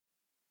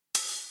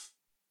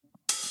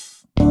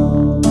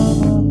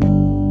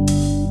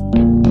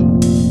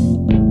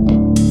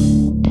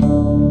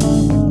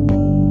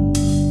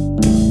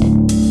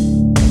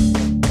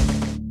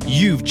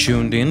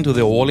tuned in to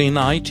the All In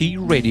IT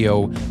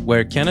Radio,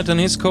 where Kenneth and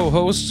his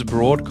co-hosts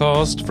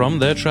broadcast from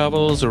their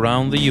travels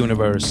around the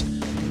universe.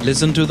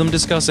 Listen to them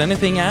discuss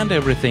anything and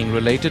everything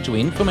related to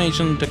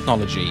information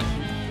technology.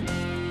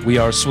 We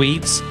are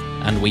Swedes,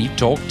 and we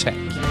talk tech.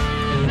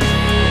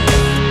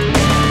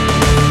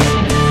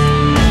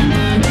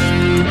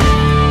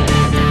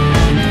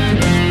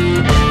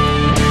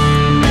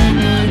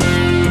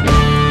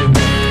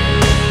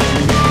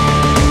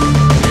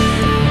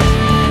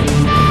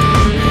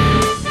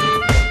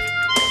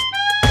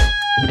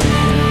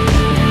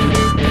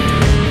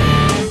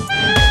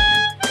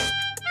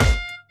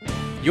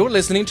 You're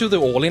listening to the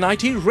All In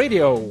IT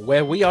Radio,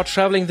 where we are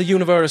traveling the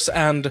universe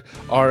and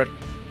are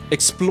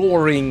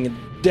exploring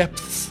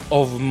depths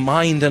of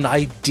mind and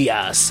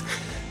ideas.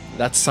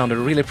 That sounded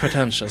really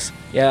pretentious.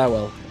 Yeah,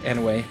 well,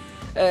 anyway.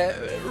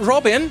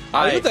 Robin,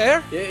 are you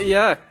there?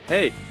 Yeah,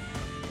 hey.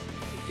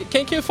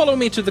 Can you follow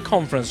me to the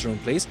conference room,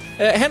 please?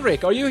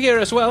 Henrik, are you here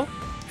as well?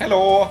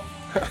 Hello.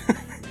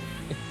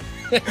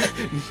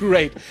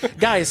 Great.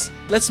 Guys,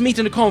 let's meet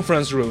in the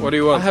conference room. What do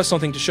you want? I have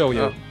something to show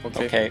you. Oh,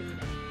 Okay.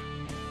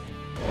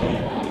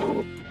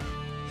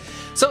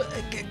 So,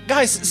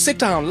 guys, sit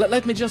down.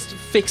 Let me just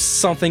fix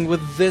something with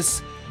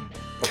this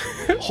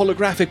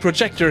holographic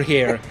projector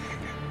here.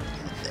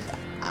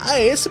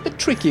 It's a bit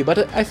tricky,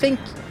 but I think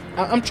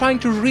I'm trying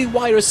to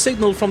rewire a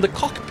signal from the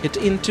cockpit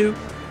into...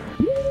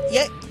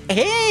 Yeah,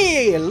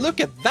 hey, look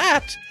at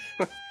that!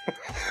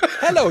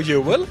 Hello,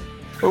 Joel.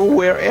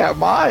 Where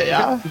am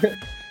I?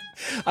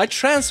 I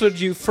transferred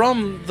you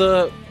from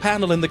the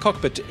panel in the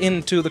cockpit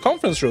into the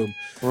conference room.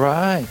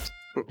 Right.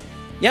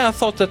 Yeah, I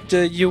thought that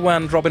you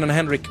and Robin and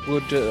Henrik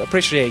would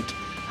appreciate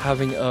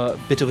having a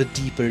bit of a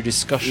deeper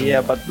discussion.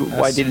 Yeah, but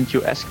why didn't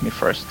you ask me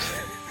first?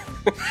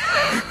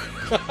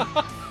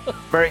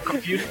 Very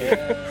confusing.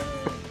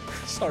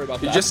 Sorry about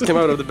He that. just came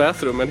out of the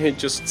bathroom and he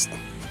just...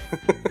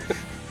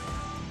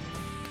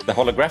 The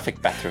holographic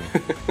bathroom.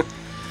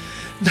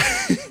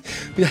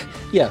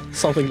 Yeah,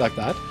 something like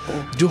that.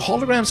 Do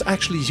holograms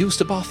actually use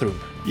the bathroom?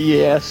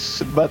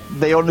 Yes, but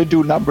they only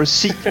do number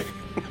C.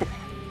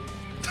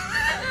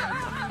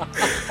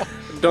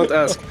 Don't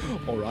ask.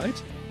 All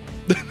right.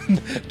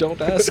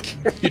 Don't ask.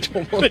 You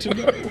don't want to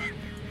know.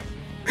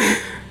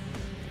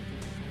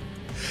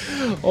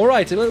 All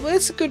right. Well,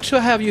 it's good to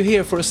have you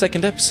here for a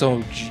second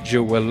episode,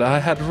 Joel. I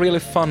had really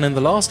fun in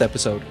the last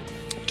episode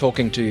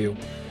talking to you.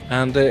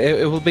 And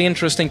it will be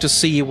interesting to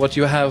see what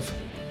you have,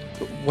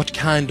 what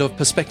kind of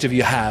perspective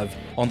you have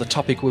on the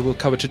topic we will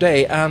cover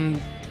today.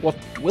 And what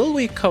will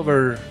we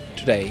cover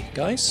today,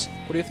 guys?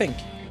 What do you think?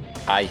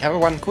 I have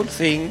one cool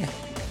thing.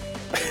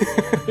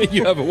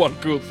 You have one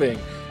cool thing.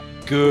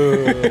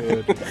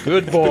 Good.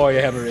 Good boy,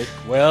 Henrik.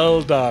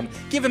 Well done.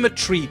 Give him a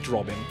treat,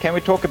 Robin. Can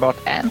we talk about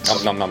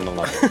ants? Nom nom nom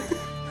nom.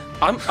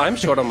 I'm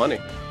short on money.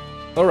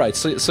 All right,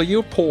 so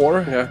you're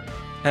poor, Yeah.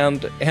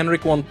 and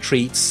Henrik wants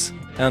treats,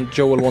 and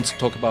Joel wants to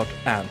talk about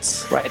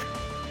ants. Right.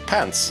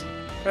 Pants.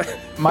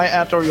 My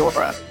ant or your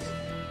ant?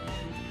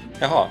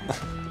 Jaha.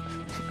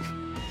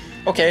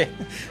 Okay.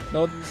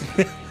 No,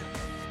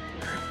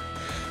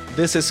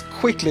 this is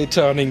quickly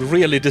turning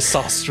really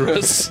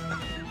disastrous.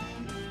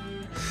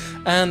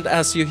 And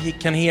as you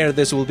can hear,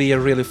 this will be a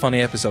really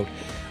funny episode.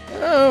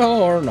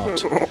 Or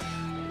not.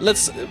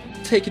 Let's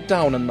take it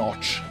down a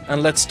notch,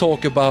 and let's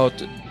talk about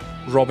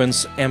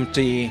Robin's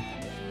empty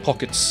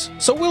pockets.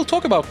 So we'll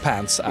talk about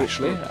pants,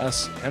 actually,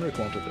 as Henrik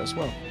wanted as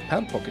well.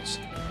 Pant pockets.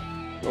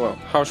 Well,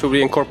 how should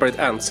we incorporate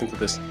ants into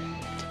this?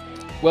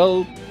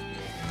 Well,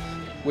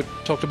 we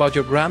talked about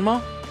your grandma.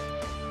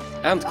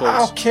 Ant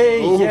calls.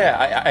 Okay, Ooh.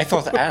 yeah. I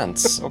thought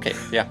ants. Okay,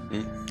 yeah.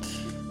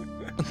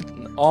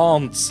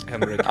 Aunts,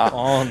 Henrik.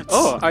 Aunts.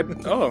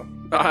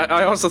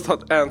 I also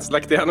thought ants,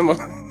 like the animal.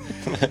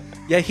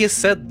 Yeah, he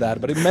said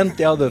that, but he meant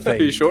the other Are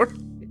thing. you sure?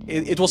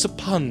 It was a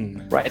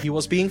pun. Right. He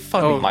was being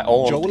funny. Oh, My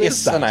aunt Joel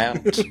is that. an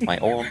ant. My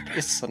aunt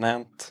is an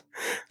ant.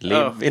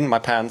 Live in my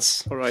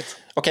pants. All right.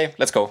 Okay,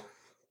 let's go.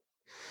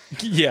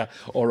 Yeah,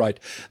 all right.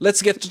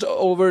 Let's get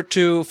over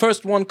to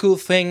first one cool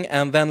thing,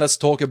 and then let's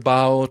talk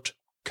about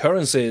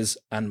currencies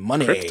and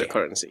money.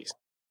 Cryptocurrencies.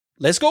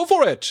 Let's go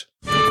for it!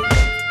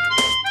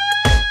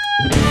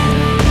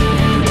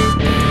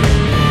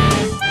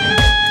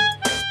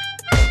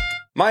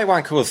 My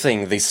one cool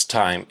thing this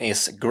time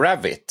is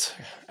Gravit.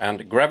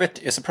 And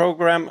Gravit is a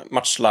program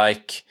much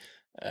like,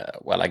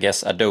 I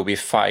guess Adobe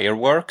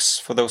Fireworks,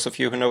 for those of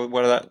you who know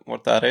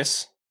what that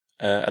is.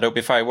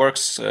 Adobe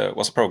Fireworks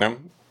was a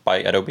program by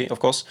Adobe, of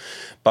course,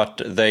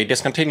 but they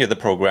discontinued the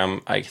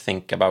program, I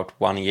think, about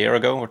 1 year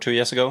ago or 2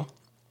 years ago.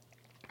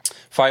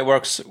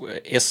 Fireworks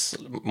is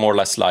more or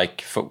less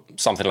like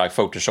something like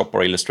Photoshop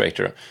or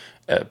Illustrator,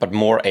 but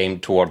more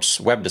aimed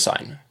towards web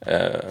design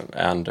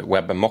and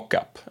web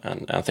mockup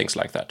and things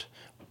like that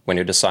when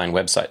you design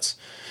websites.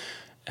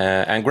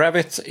 And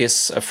Gravit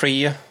is a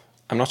free,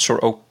 I'm not sure,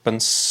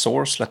 open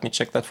source. Let me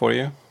check that for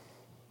you.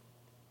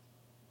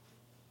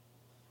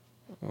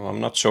 Well, I'm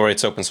not sure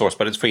it's open source,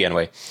 but it's free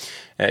anyway.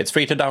 It's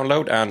free to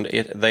download, and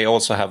they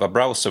also have a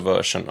browser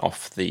version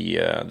of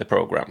the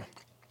program.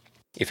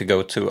 If you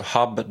go to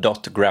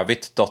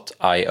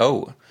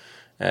hub.gravit.io,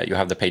 you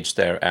have the page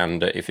there,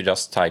 and if you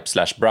just type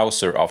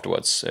 /browser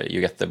afterwards,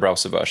 you get the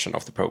browser version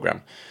of the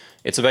program.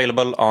 It's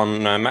available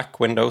on Mac,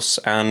 Windows,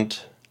 and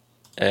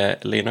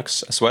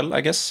Linux as well,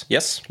 I guess.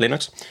 Yes,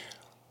 Linux.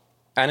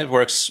 And it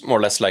works more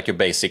or less like your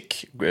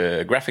basic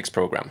graphics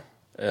program.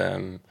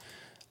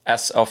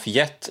 As of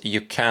yet,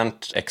 you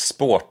can't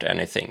export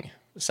anything,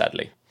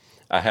 sadly.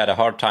 I had a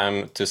hard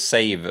time to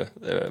save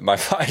my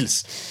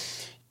files.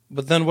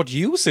 But then what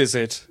use is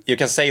it? You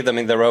can save them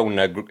in their own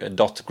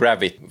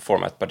 .gravit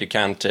format, but you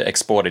can't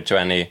export it to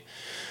any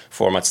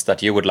formats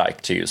that you would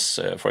like to use,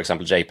 for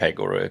example, JPEG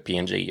or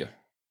PNG.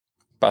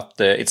 But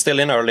it's still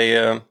in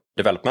early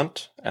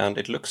development, and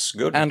it looks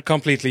good. And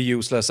completely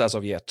useless as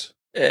of yet.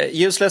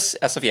 Useless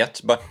as of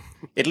yet, but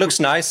it looks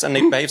nice and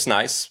it behaves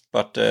nice,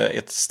 but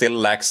it still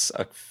lacks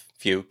a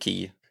few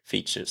key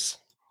features.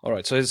 All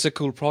right, so it's a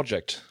cool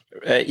project.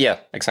 Yeah,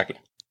 exactly.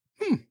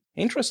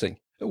 Interesting.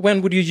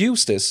 When would you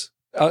use this?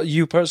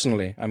 You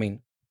personally, I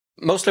mean.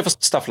 Mostly for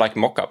stuff like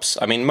mockups.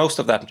 I mean, most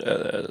of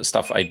that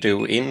stuff I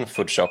do in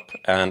Photoshop,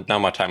 and now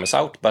my time is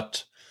out.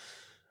 But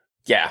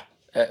yeah,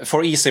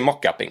 for easy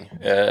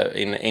mockupping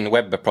in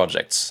web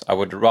projects, I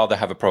would rather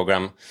have a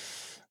program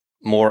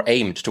more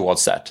aimed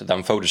towards that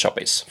than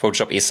Photoshop is.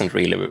 Photoshop isn't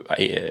really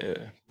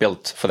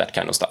built for that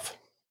kind of stuff.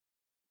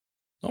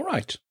 All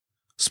right.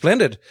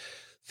 Splendid.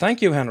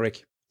 Thank you,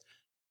 Henrik.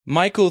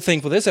 My cool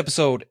thing for this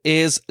episode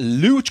is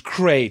Loot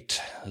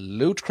Crate.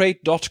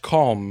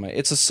 Lootcrate.com.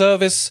 It's a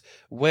service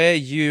where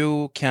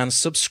you can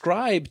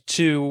subscribe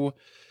to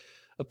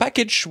a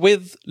package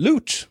with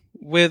loot,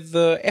 with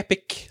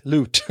epic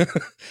loot.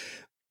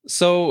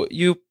 So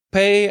you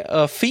pay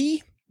a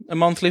fee, a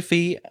monthly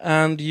fee,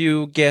 and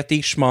you get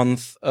each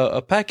month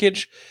a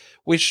package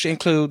which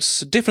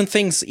includes different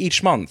things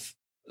each month.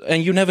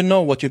 And you never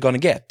know what you're going to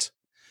get.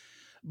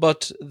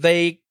 But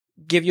they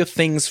give you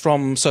things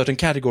from certain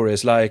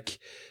categories like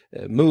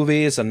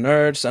movies and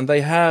nerds, and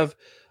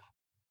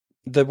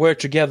they work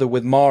together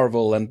with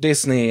Marvel and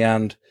Disney,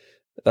 and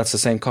that's the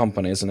same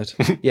company, isn't it?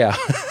 Yeah.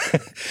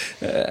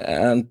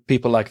 And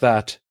people like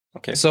that.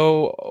 Okay.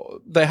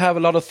 So they have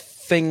a lot of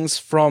things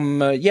from,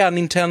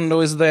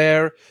 Nintendo is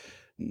there,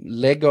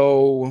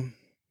 Lego,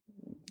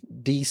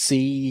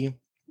 DC.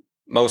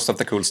 Most of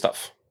the cool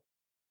stuff.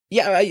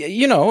 Yeah,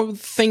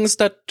 things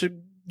that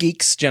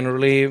geeks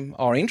generally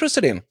are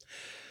interested in.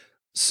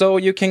 So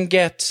you can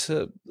get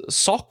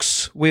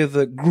socks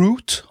with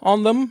Groot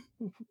on them.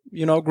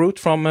 Groot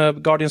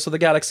from Guardians of the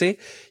Galaxy.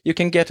 You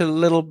can get a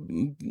little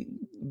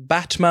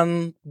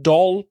Batman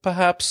doll,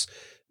 perhaps.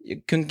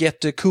 You can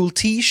get cool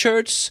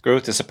T-shirts.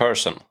 Groot is a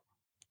person.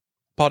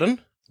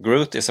 Pardon?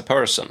 Groot is a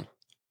person.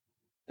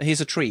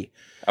 He's a tree.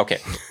 Okay.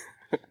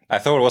 I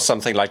thought it was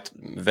something like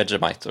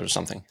Vegemite or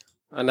something.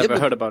 I never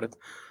heard about it.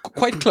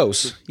 Quite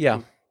close,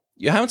 yeah.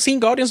 You haven't seen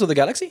Guardians of the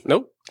Galaxy?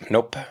 Nope.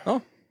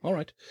 Oh, all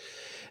right.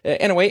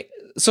 Anyway,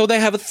 so they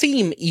have a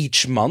theme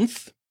each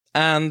month,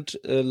 and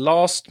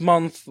last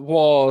month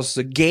was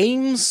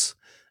games,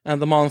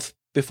 and the month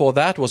before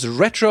that was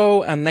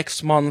retro, and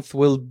next month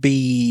will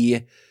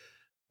be,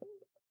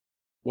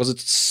 was it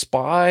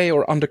spy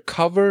or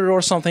undercover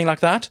or something like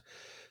that?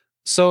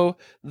 So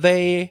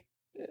they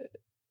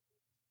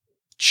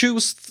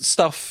choose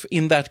stuff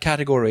in that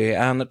category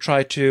and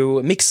try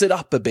to mix it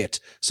up a bit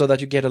so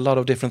that you get a lot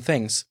of different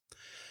things.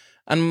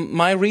 And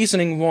my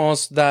reasoning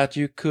was that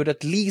you could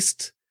at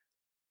least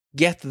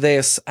get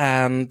this,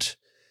 and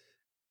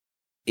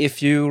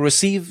if you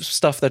receive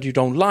stuff that you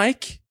don't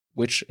like,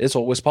 which is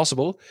always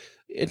possible,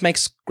 it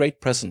makes great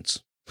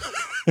presents.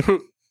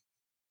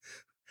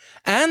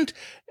 And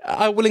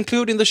I will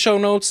include in the show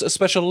notes a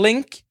special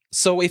link,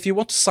 so if you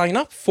want to sign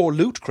up for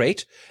Loot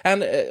Crate,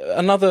 and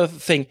another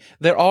thing,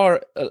 there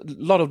are a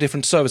lot of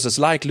different services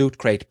like Loot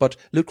Crate, but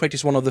Loot Crate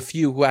is one of the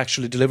few who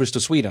actually delivers to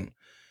Sweden.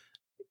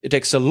 It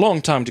takes a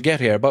long time to get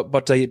here,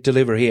 but they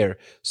deliver here,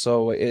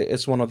 so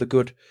it's one of the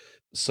good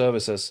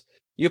services.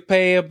 You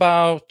pay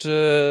about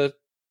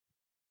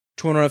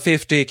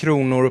 250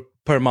 kronor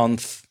per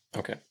month.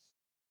 Okay.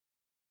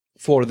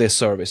 For this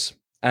service,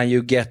 and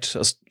you get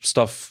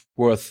stuff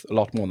worth a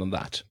lot more than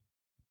that.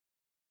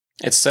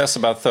 It says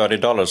about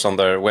 $30 on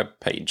their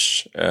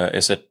webpage.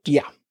 Is it?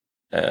 Yeah.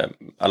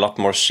 A lot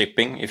more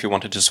shipping if you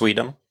want it to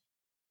Sweden?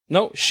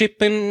 No,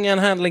 shipping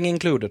and handling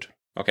included.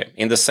 Okay,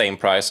 in the same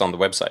price on the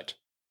website?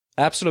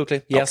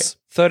 Absolutely, yes.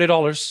 Okay.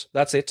 $30,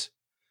 that's it.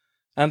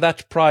 And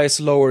that price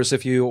lowers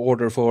if you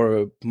order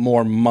for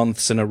more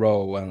months in a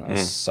row and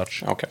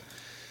such. Okay.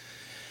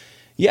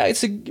 Yeah,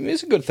 it's a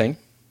good thing.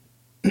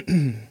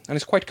 And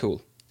it's quite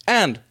cool.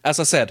 And, as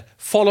I said,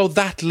 follow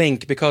that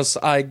link because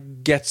I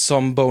get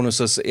some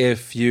bonuses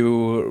if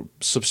you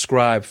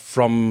subscribe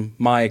from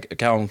my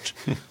account.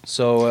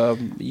 So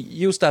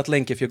use that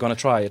link if you're going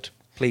to try it,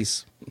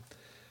 please.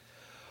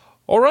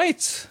 All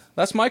right,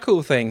 that's my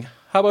cool thing.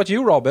 How about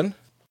you, Robin?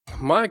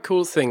 My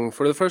cool thing,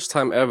 for the first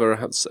time ever,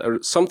 has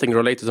something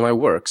related to my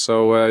work.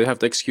 So you have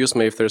to excuse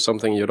me if there's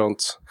something you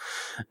don't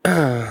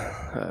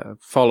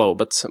follow.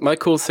 But my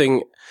cool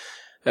thing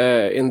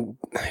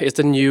is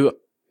the new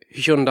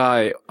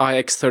Hyundai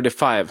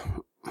iX35.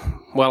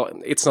 Well,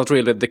 it's not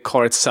really the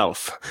car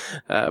itself,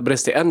 but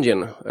it's the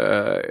engine.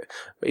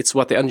 It's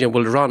what the engine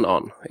will run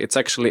on. It's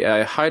actually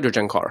a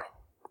hydrogen car.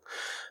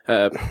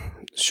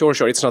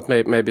 Sure, it's not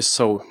maybe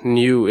so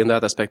new in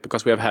that aspect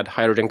because we have had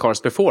hydrogen cars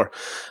before,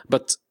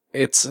 but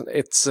it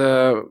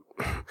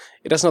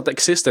has not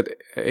existed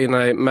in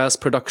a mass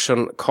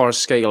production car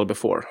scale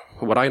before,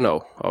 what I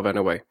know of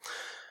anyway.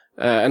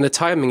 And the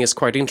timing is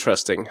quite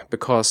interesting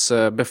because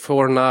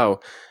before now,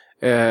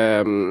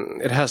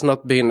 it has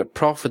not been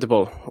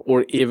profitable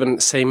or even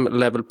same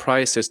level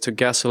prices to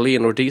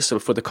gasoline or diesel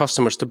for the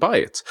customers to buy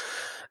it,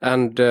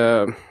 and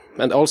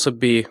also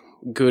be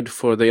good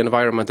for the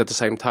environment at the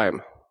same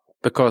time,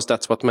 because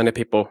that's what many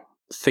people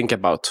think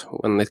about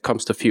when it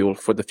comes to fuel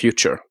for the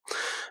future.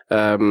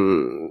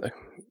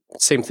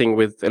 Same thing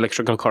with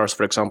electrical cars,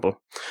 for example.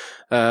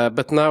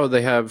 But now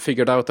they have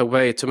figured out a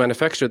way to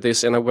manufacture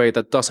this in a way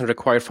that doesn't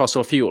require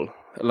fossil fuel,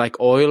 like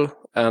oil,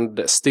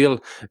 and still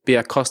be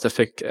a cost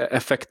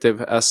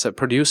effective as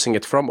producing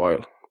it from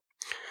oil.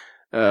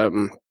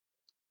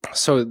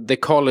 So they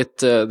call it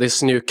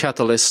this new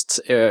catalyst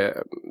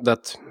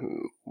that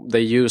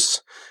they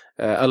use,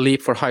 a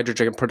leap for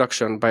hydrogen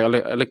production by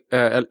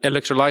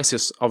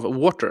electrolysis of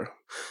water.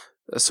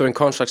 So in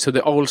contrast to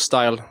the old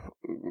style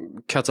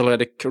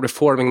catalytic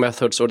reforming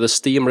methods or the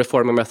steam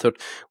reforming method,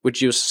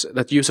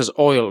 that uses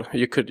oil,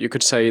 you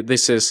could say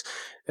this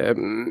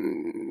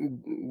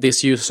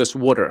uses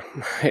water.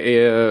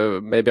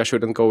 Maybe I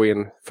shouldn't go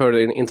further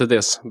into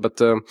this, but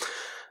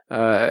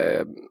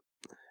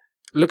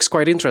looks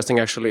quite interesting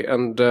actually.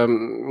 And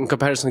in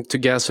comparison to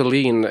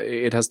gasoline,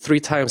 it has 3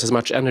 times as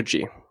much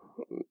energy,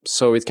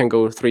 so it can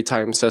go 3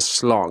 times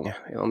as long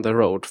on the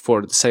road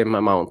for the same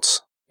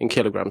amount in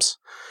kilograms.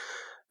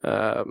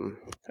 And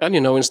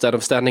instead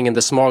of standing in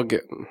the smog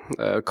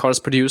cars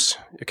produce,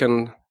 you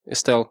can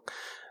still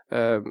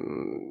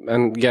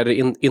and get it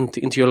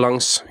into your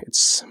lungs.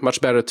 It's much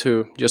better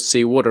to just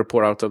see water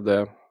pour out of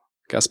the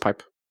gas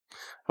pipe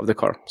of the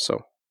car.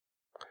 So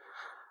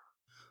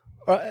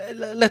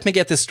let me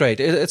get this straight.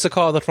 It's a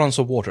car that runs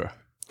on water.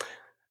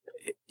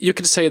 You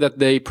could say that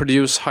they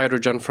produce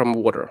hydrogen from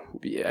water.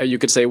 You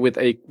could say with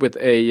a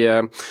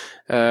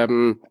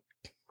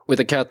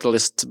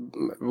catalyst,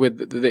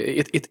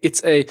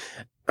 it's a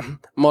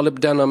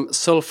molybdenum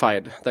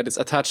sulfide that is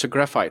attached to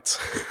graphite.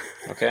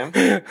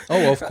 Okay.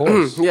 Oh, of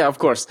course. Yeah, of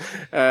course.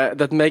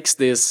 That makes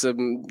this to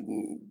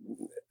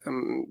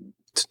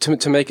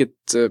make it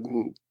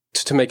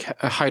to make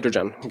a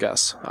hydrogen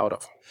gas out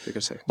of, you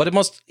could say. But it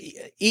must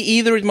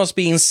either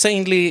be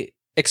insanely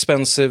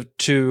expensive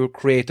to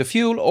create the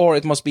fuel, or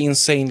it must be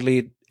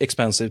insanely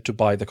expensive to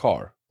buy the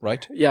car.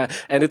 Right? Yeah,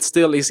 and it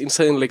still is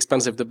insanely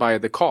expensive to buy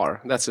the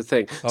car. That's the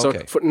thing. Okay. So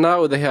for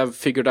now they have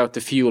figured out the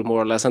fuel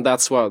more or less, and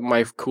that's what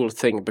my cool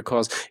thing,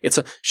 because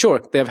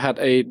they've had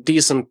a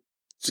decent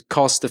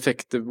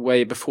cost-effective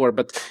way before,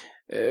 but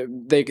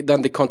they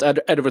can't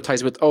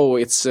advertise with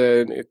it's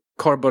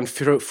carbon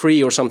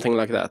free or something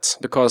like that,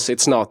 because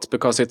it's not,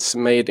 because it's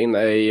made in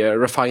a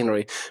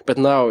refinery. But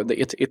now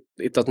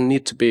it doesn't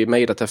need to be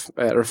made at a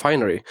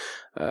refinery,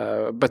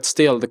 but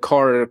still the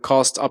car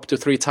costs up to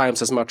 3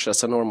 times as much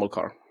as a normal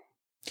car.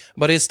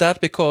 But is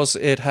that because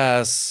it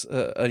has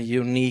a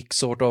unique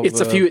sort of?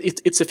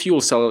 It's a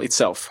fuel cell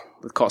itself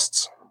that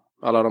costs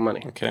a lot of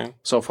money. Okay.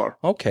 So far.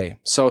 Okay.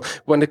 So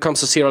when it comes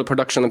to serial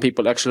production and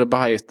people actually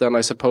buy it, then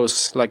I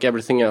suppose, like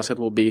everything else, it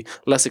will be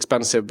less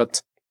expensive.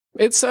 But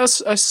I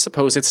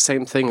suppose it's the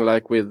same thing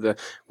like with the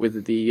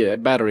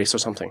batteries or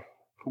something,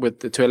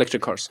 with the 2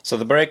 electric cars. So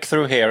the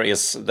breakthrough here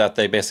is that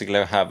they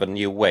basically have a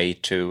new way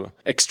to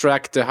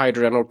extract the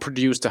hydrogen or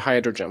produce the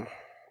hydrogen.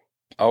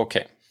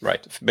 Okay,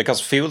 right. Because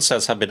fuel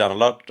cells have been done a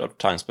lot of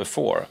times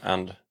before,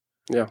 and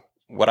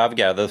what I've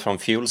gathered from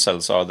fuel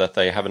cells are that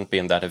they haven't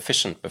been that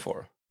efficient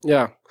before.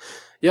 Yeah.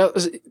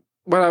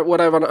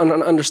 What I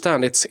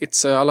understand,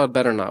 it's a lot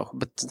better now.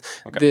 But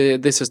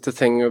this is the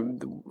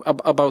thing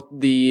about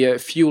the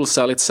fuel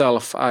cell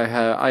itself.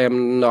 I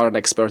am not an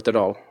expert at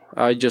all.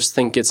 I just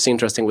think it's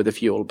interesting with the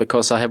fuel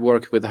because I have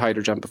worked with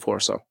hydrogen before.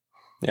 So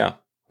yeah,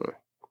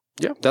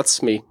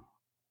 that's me.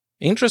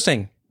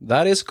 Interesting.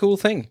 That is a cool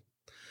thing.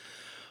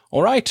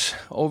 All right,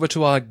 over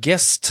to our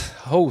guest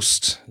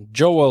host,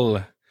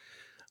 Joel.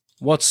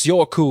 What's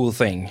your cool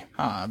thing?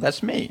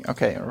 That's me.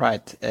 Okay,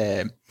 right.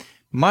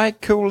 My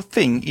cool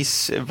thing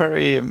is it's a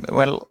very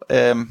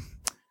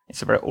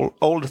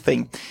old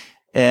thing.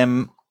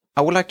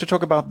 I would like to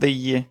talk about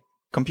the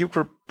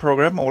computer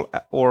program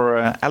or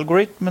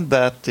algorithm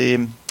that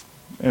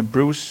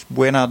Bruce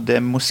Buena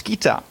de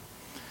Mosquita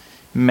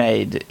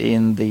made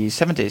in the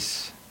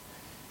 70s.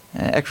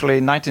 Actually,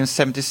 in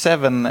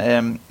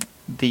 1977,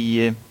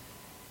 the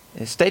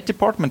State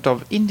Department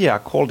of India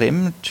called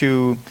him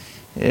to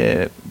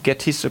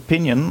get his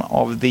opinion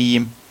of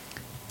the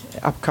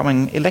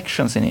upcoming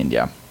elections in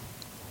India.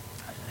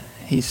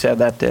 He said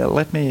that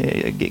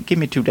give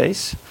me 2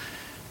 days,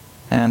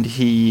 and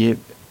he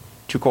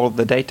took all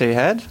the data he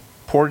had,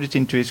 poured it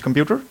into his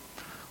computer,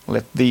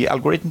 let the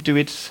algorithm do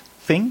its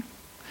thing,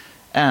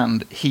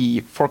 and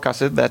he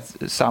forecasted that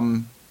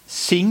some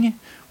Singh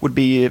would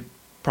be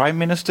prime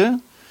minister.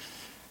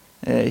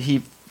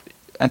 He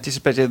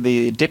anticipated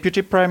the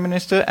deputy prime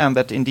minister, and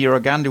that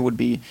Indira Gandhi would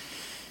be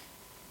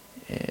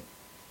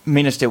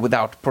minister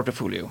without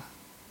portfolio.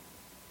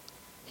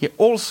 He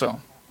also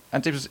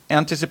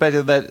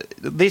anticipated that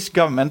this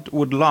government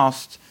would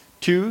last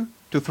 2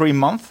 to 3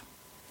 months,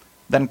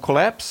 then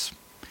collapse.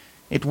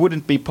 It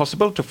wouldn't be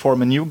possible to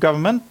form a new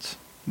government.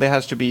 There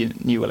has to be a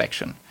new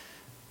election.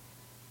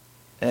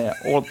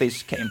 All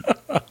this came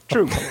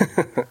true.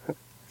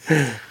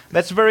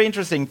 That's very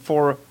interesting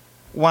for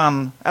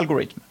one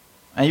algorithm.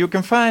 And you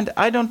can find,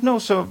 I don't know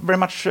so very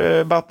much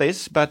about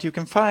this, but you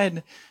can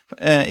find,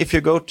 if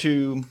you go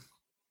to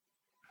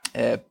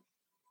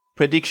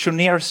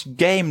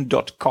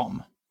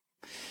predictioneersgame.com,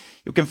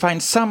 you can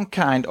find some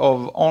kind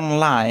of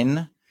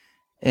online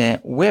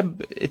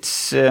web.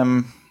 It's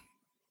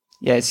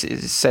it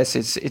says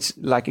it's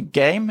like a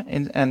game,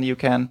 and you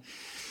can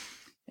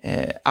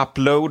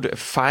upload a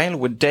file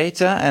with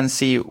data and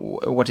see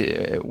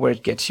where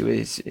it gets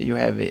you. You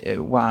have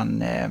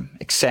one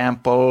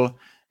example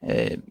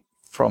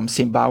from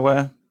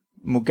Zimbabwe,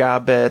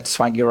 Mugabe,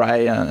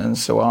 Tsvangirai, and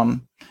so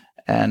on,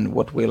 and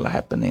what will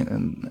happen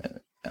in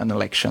an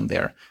election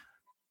there.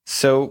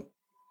 So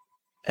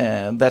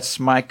that's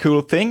my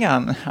cool thing,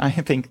 and I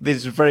think this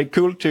is very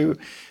cool to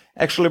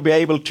actually be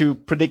able to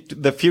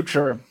predict the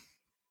future.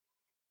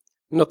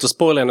 Not to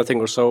spoil anything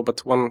or so,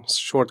 but one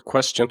short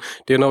question.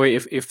 Do you know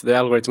if the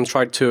algorithm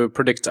tried to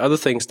predict other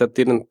things that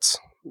didn't,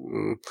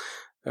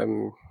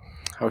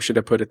 how should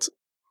I put it,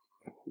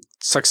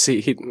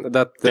 succeed?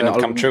 That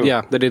didn't come true.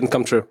 Yeah, they didn't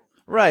come true.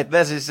 Right,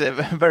 that is a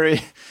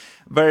very,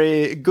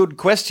 very good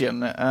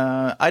question.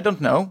 I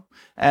don't know.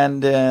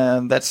 And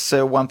that's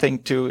one thing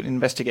to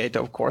investigate,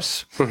 of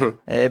course,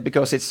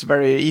 because it's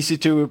very easy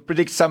to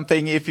predict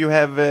something if you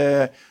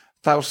have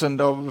thousands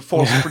of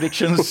false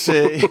predictions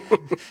in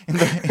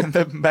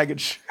the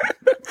baggage.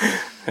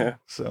 Yeah.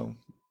 So,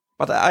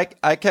 but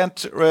I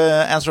can't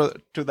answer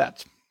to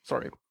that.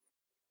 Sorry.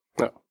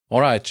 No.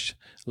 All right,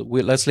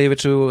 let's leave it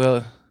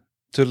to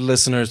the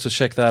listeners to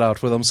check that out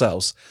for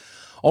themselves.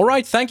 All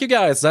right, thank you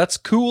guys. That's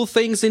cool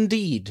things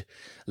indeed.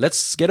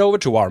 Let's get over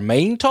to our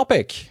main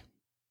topic.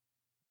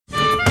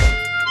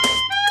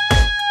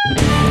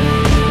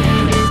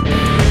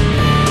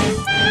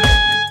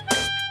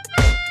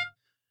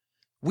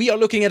 We are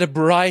looking at a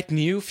bright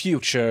new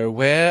future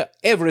where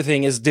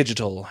everything is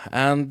digital,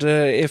 and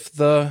if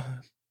the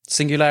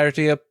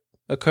singularity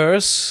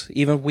occurs,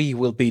 even we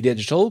will be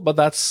digital, but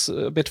that's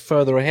a bit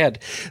further ahead.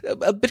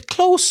 A bit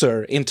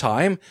closer in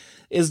time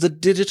is the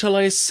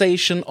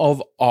digitalization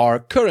of our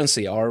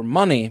currency, our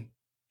money,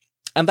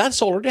 and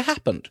that's already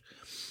happened.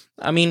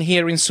 I mean,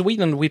 here in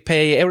Sweden, we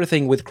pay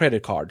everything with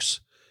credit cards.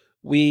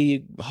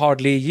 We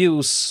hardly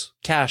use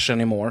cash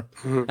anymore.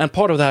 Mm-hmm. And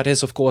part of that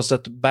is, of course,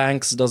 that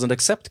banks doesn't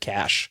accept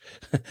cash.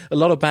 A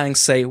lot of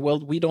banks say,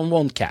 well, we don't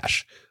want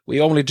cash.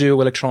 We only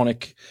do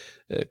electronic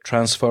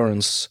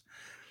transference.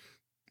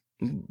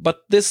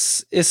 But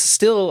this is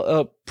still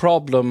a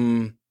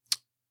problem,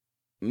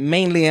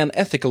 mainly an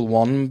ethical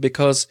one,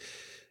 because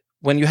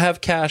when you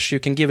have cash, you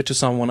can give it to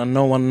someone and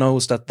no one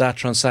knows that that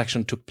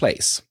transaction took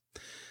place.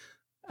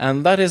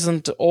 And that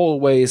isn't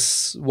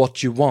always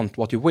what you want,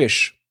 what you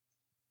wish.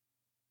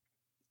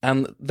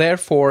 And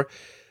therefore,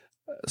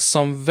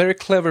 some very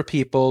clever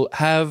people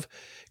have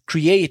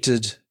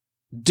created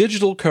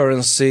digital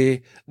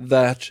currency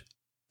that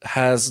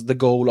has the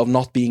goal of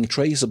not being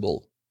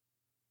traceable.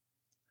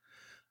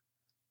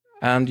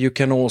 And you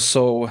can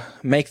also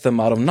make them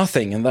out of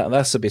nothing, and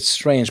that's a bit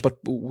strange, but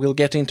we'll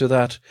get into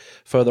that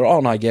further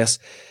on, I guess.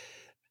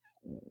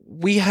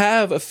 We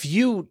have a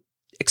few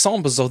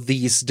examples of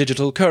these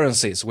digital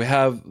currencies. We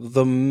have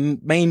the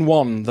main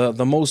one,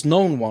 the most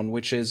known one,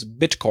 which is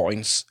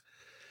Bitcoins.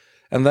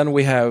 And then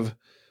we have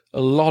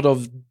a lot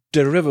of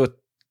derivatives.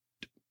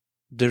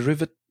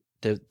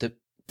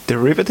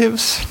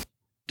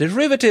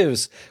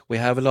 Derivatives. We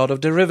have a lot of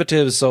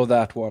derivatives of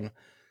that one.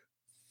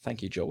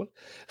 Thank you, Joel.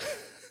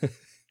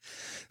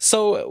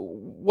 So,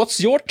 what's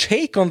your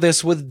take on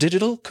this with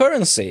digital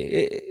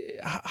currency?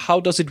 How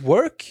does it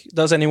work?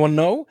 Does anyone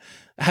know?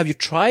 Have you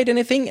tried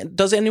anything?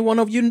 Does any one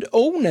of you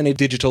own any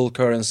digital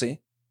currency?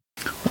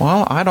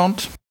 Well, I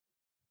don't.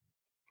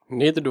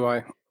 Neither do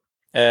I.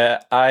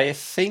 I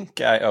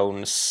think I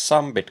own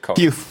some Bitcoin.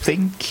 You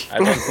think? I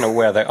don't know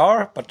where they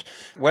are, but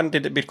when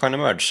did Bitcoin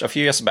emerge? A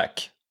few years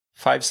back.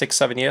 5, 6,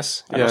 7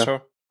 years? I'm not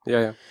sure.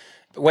 Yeah.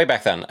 Way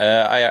back then,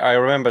 I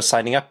remember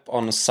signing up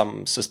on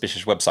some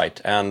suspicious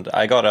website, and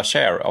I got a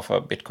share of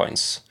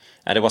Bitcoins.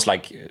 And it was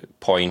like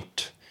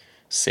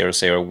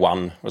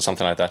 0.001 or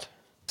something like that.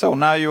 So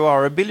now you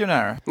are a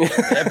billionaire.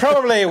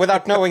 Probably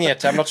without knowing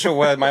it. I'm not sure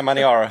where my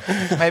money are.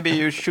 Maybe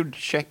you should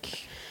check.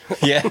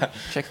 Yeah.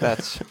 Check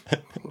that.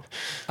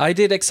 I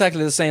did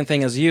exactly the same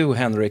thing as you,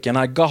 Henrik, and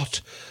I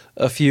got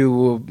a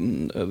few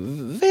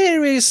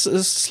very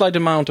slight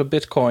amount of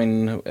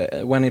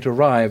Bitcoin when it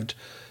arrived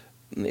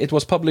it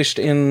was published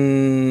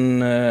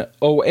in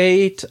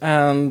 08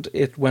 and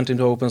it went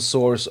into open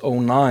source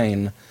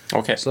 09.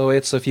 Okay. So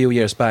it's a few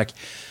years back.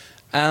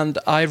 And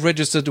I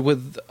registered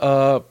with,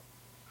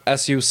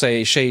 as you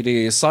say,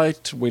 shady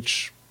site,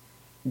 which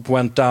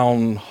went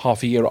down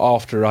half a year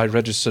after I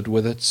registered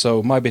with it.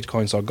 So my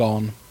bitcoins are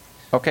gone.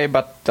 Okay,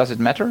 but does it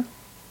matter?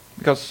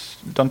 Because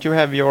don't you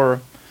have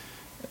your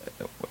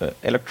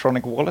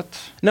electronic wallet?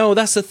 No,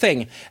 that's the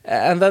thing.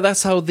 And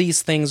that's how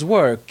these things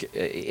work.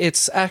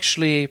 It's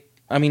actually,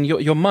 I mean,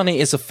 your money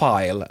is a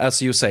file,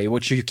 as you say,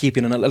 which you keep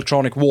in an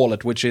electronic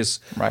wallet, which is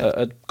Right.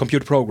 a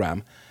computer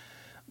program.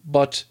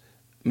 But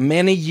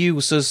many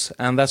users,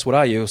 and that's what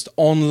I used,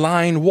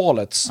 online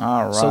wallets,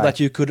 Ah, so right. that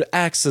you could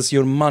access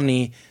your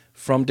money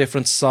from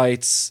different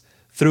sites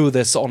through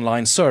this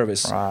online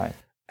service. Right.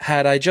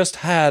 Had I just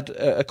had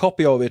a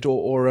copy of it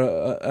or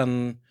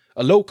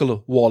a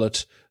local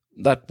wallet,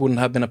 that wouldn't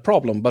have been a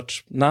problem.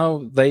 But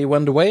now they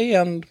went away,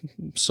 and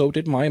so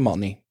did my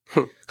money.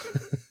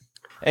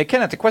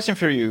 Kenneth, a question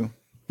for you.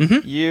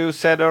 You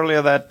said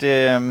earlier that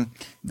the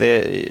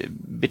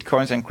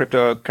bitcoins and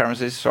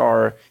cryptocurrencies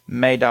are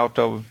made out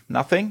of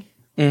nothing.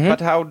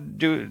 But how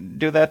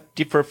do that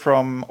differ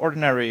from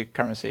ordinary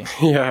currency?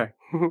 Yeah.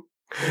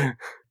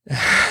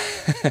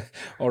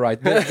 All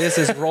right, this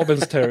is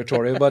Robin's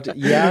territory, but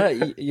yeah,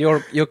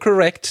 you're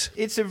correct.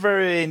 It's a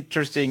very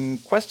interesting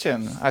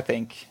question, I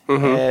think,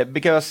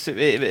 because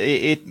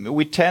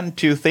we tend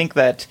to think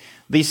that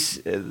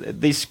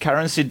this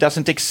currency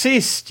doesn't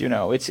exist. You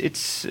know,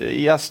 it's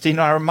just in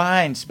our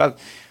minds, but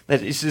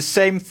that it's the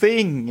same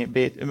thing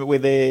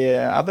with the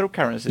other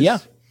currencies. Yeah.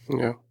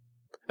 Yeah.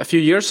 A few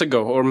years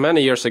ago, or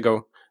many years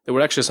ago, there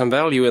were actually some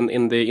value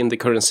in the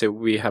currency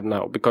we have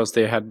now, because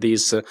they had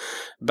these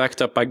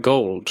backed up by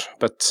gold,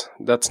 but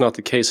that's not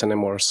the case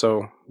anymore.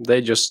 So they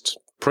just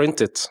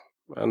print it,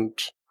 and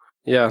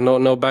yeah,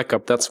 no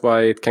backup. That's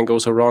why it can go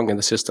so wrong in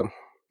the system.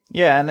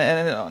 Yeah,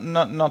 and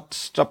not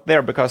stop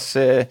there, because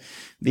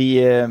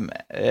the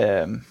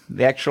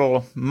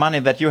actual money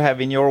that you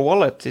have in your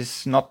wallet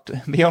is not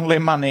the only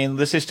money in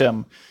the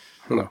system.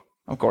 No.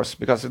 Of course,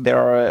 because there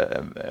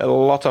are a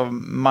lot of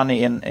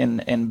money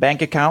in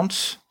bank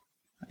accounts.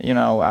 You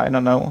know, I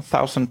don't know,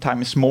 1,000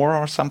 times more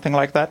or something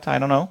like that. I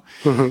don't know.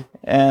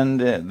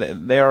 And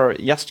they are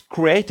just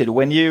created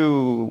when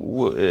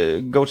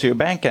you go to your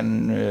bank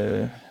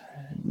and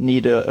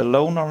need a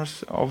loan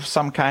of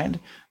some kind.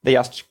 They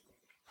just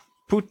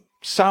put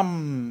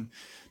some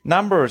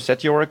numbers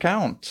at your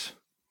account.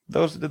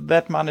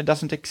 That money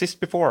doesn't exist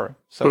before.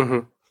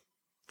 So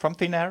from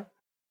thin air.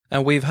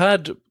 And we've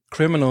had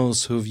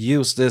criminals who've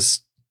used this,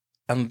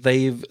 and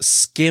they've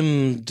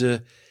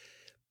skimmed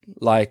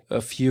like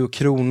a few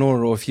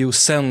kronor or a few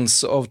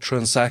cents of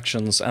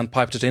transactions and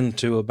piped it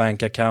into a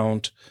bank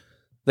account.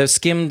 They've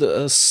skimmed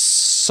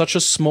such a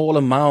small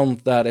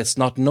amount that it's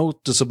not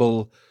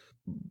noticeable.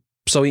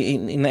 So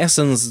in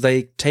essence,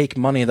 they take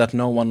money that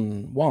no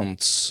one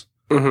wants.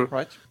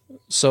 Right.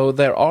 So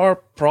there are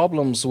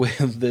problems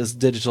with this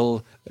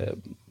digital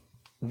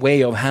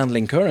way of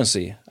handling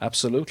currency,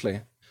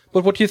 absolutely.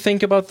 But what do you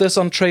think about this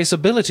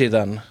untraceability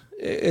then?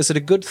 Is it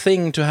a good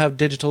thing to have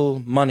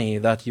digital money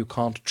that you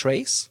can't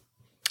trace?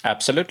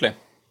 Absolutely.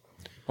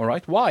 All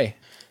right, why?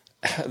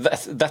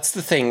 That's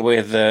the thing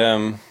with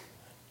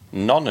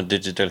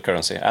non-digital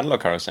currency, analog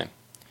currency.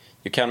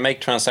 You can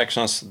make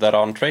transactions that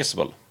are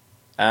untraceable.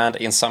 And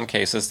in some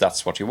cases,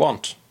 that's what you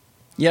want.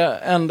 Yeah,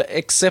 and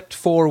except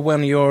for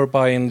when you're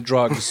buying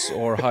drugs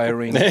or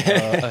hiring a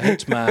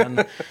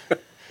hitman,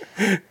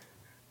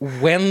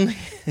 when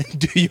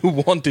do you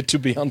want it to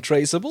be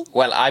untraceable?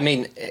 Well, I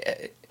mean,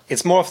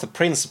 it's more of the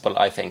principle,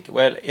 I think.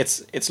 Well,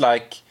 it's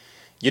like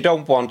you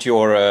don't want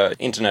your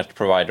internet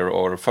provider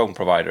or phone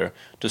provider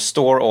to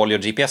store all your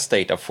GPS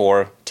data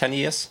for 10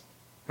 years.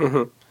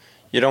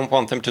 You don't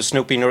want them to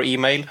snoop in your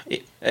email,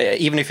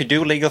 even if you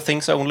do legal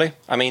things only.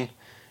 I mean,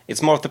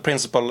 it's more of the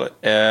principle,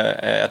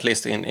 at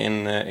least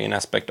in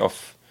aspect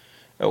of,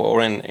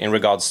 or in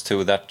regards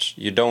to that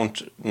you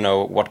don't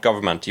know what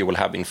government you will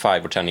have in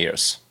 5 or 10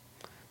 years.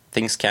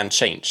 Things can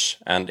change,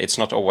 and it's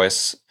not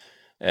always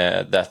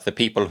that the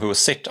people who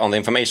sit on the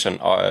information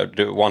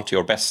want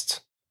your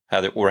best,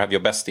 or have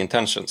your best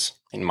intentions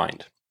in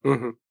mind.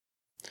 And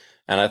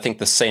I think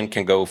the same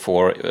can go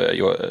for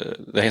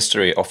the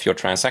history of your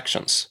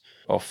transactions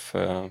of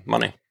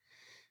money.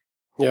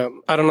 Yeah,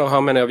 I don't know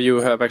how many of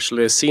you have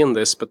actually seen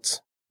this, but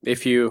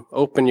if you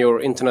open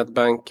your internet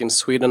bank in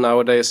Sweden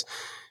nowadays,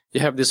 you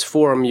have this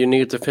form you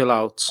need to fill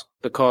out,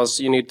 because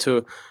you need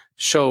to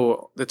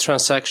show the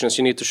transactions,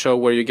 you need to show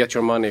where you get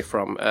your money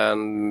from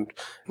and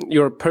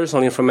your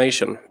personal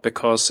information,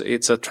 because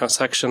it's a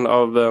transaction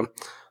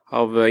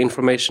of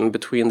information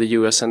between the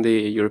US and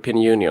the European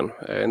Union.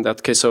 In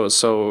that case,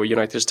 so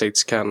United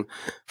States can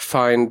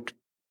find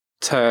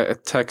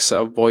tax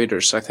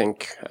avoiders, I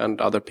think, and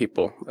other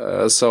people.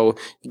 So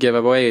you give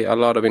away a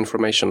lot of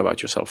information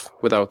about yourself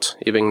without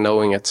even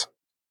knowing it.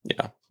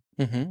 Yeah.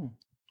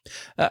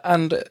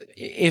 And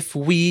if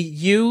we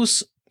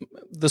use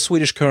the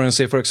Swedish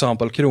currency, for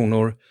example,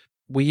 kronor,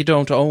 we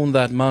don't own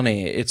that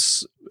money.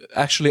 It's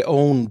actually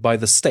owned by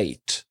the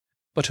state.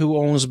 But who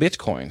owns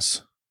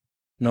bitcoins?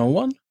 No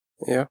one,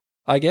 Yeah.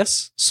 I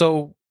guess.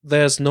 So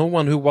there's no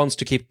one who wants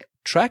to keep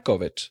track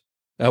of it.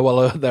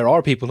 There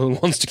are people who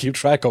wants to keep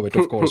track of it,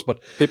 of course, but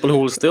People who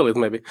will steal it,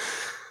 maybe.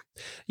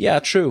 yeah,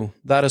 true,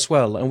 that as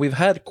well. And we've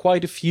had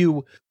quite a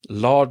few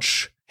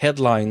large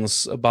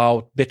headlines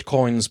about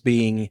bitcoins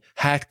being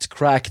hacked,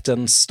 cracked,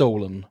 and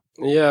stolen.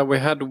 Yeah, we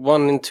had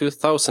one in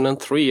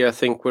 2003, I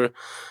think, where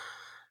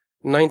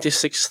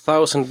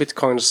 96,000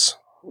 bitcoins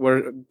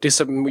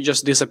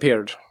just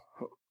disappeared,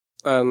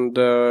 and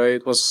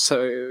it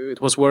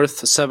was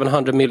worth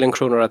 700 million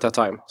kroner at that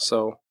time.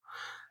 So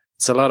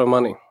it's a lot of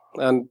money,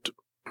 and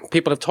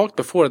people have talked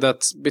before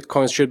that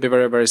bitcoins should be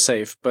very, very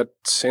safe,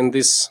 but in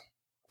this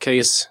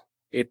case,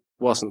 it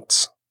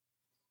wasn't.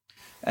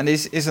 And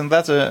isn't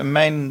that a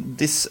main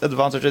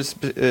disadvantage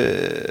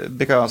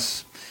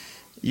because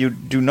you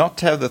do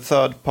not have the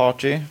third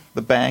party,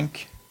 the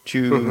bank,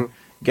 to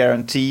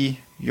guarantee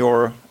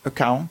your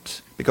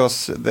account?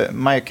 Because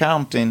my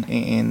account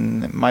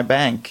in my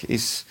bank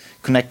is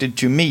connected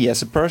to me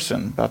as a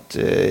person, but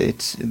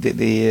it's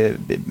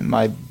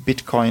my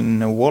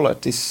Bitcoin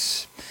wallet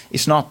is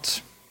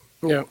not.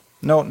 Yeah.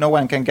 No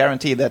one can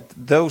guarantee that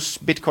those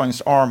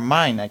Bitcoins are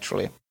mine,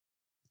 actually.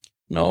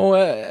 No,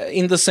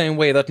 in the same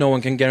way that no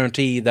one can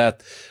guarantee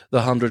that the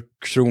 100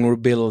 kronor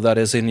bill that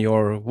is in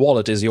your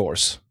wallet is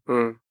yours.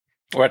 Mm.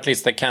 Or at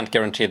least they can't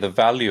guarantee the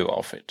value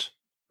of it.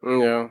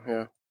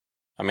 Yeah.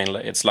 I mean,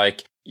 it's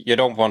like you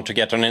don't want to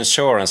get an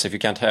insurance if you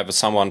can't have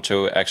someone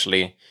to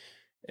actually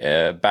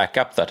back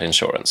up that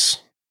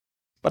insurance.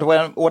 But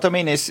what I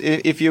mean is,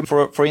 if you,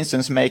 for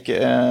instance, make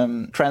a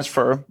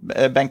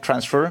bank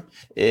transfer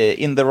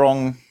in the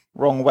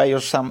wrong way or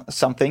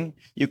something,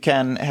 you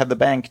can have the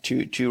bank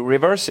to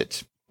reverse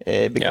it.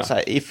 Because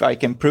if I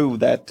can prove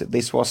that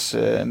this was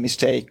a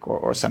mistake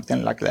or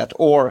something like that,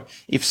 or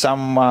if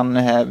someone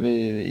have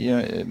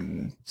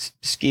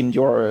skimmed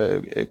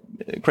your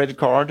credit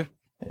card,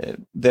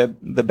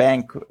 the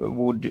bank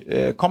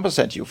would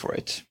compensate you for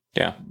it.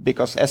 Yeah.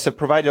 Because as a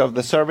provider of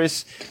the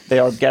service, they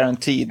are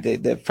guaranteed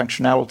the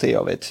functionality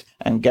of it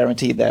and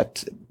guarantee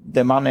that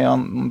the money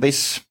on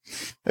this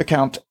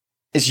account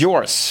is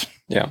yours.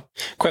 Yeah.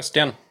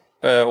 Question,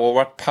 or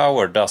what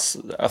power does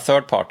a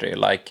third party,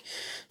 like,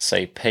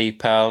 say,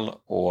 PayPal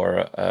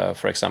or,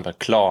 for example,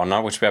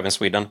 Klarna, which we have in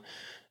Sweden,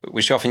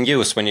 which you often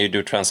use when you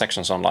do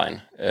transactions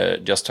online,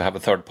 just to have a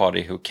third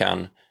party who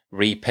can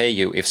repay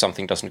you if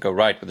something doesn't go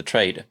right with the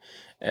trade.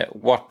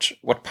 What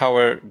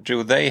power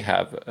do they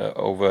have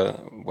over,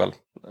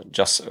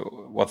 just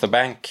what the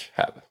bank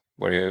have,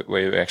 where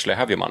you actually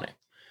have your money?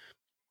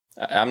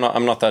 I'm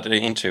not that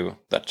into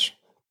that.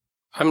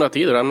 I'm not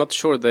either. I'm not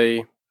sure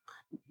they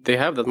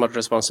have that much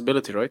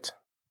responsibility, right?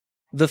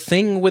 The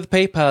thing with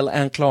PayPal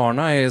and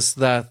Klarna is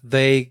that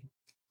they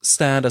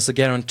stand as a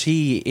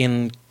guarantee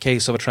in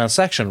case of a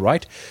transaction,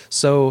 right?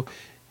 So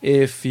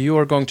if you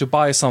are going to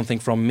buy something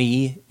from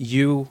me,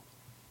 you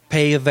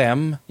pay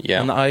them,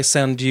 and I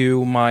send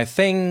you my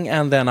thing,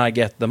 and then I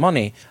get the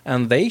money.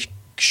 And they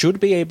should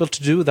be able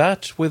to do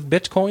that with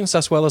bitcoins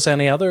as well as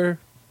any other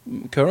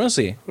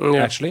currency,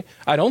 actually.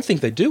 I don't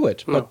think they do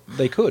it, but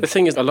they could. The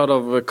thing is, a lot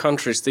of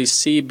countries, they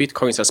see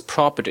bitcoins as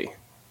property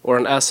or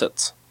an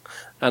asset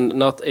and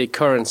not a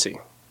currency.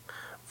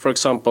 For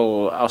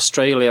example,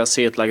 Australia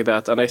see it like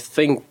that, and I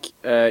think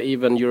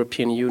even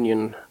European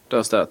Union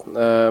does that.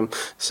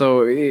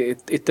 So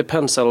it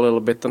depends a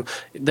little bit. And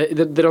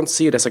they don't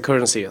see it as a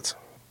currency yet.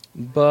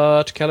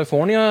 But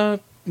California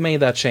made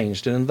that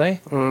change, didn't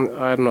they?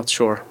 I'm not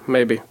sure.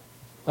 Maybe.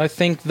 I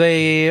think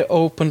they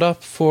opened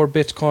up for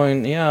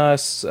Bitcoin. Yeah,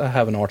 I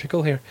have an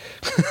article here.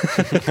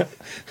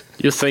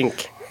 You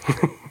think?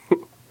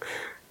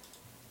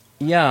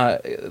 Yeah,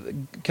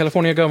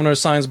 California governor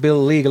signs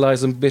bill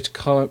legalizing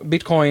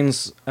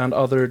bitcoins and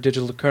other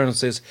digital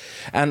currencies,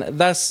 and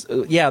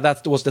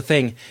that was the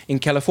thing in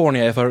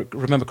California. If I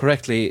remember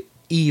correctly,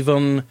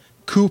 even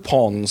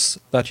coupons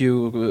that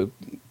you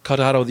cut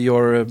out of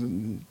your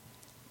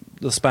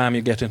the spam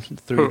you get in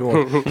through your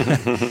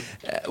door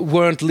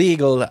weren't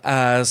legal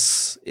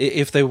as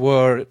if they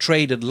were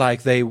traded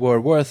like they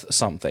were worth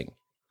something.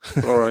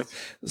 All right.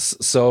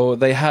 So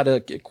they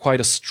had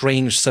quite a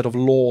strange set of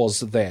laws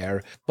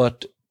there,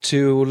 but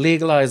to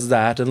legalize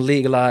that and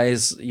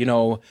legalize,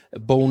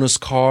 bonus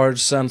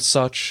cards and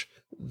such,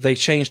 they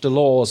changed the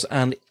laws,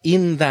 and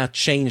in that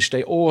change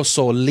they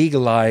also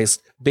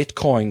legalized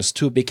bitcoins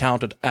to be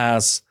counted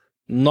as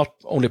not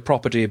only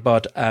property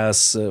but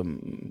as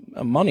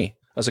money,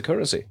 as a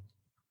currency.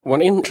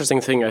 One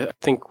interesting thing I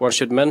think one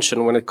should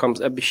mention when it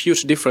comes a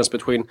huge difference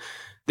between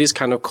these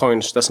kind of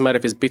coins, doesn't matter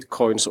if it's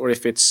bitcoins or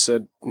if it's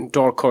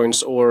dark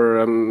coins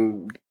or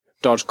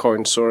Doge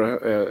coins or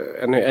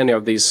any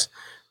of these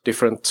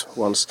different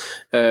ones.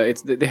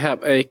 They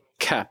have a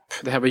cap.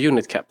 They have a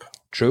unit cap.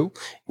 True.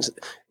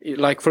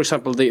 Like, for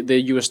example,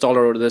 the US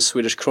dollar or the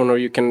Swedish kroner,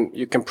 you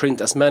can print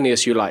as many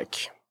as you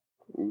like.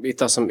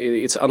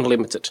 It's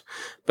unlimited.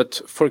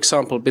 But for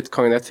example,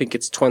 Bitcoin, I think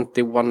it's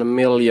 21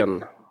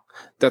 million.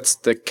 That's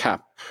the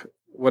cap.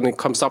 When it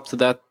comes up to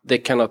that, they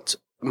cannot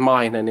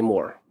mine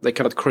anymore. They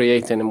cannot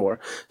create anymore.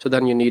 So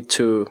then you need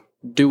to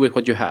do with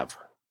what you have.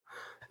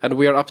 And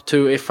we are up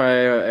to, if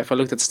I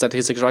looked at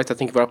statistics right, I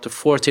think we're up to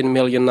 14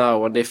 million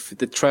now. And if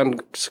the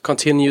trend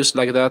continues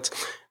like that,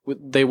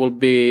 they will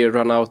be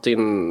run out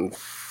in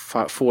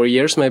 4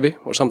 years maybe,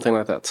 or something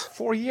like that.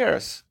 4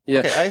 years? Yeah.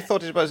 Okay, I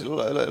thought it was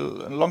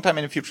a long time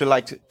in the future,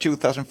 like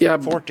 2040. Yeah,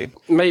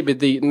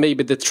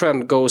 maybe the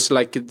trend goes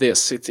like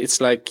this. It's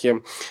like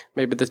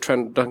maybe the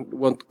trend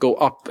won't go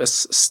up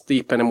as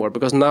steep anymore,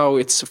 because now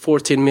it's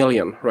 14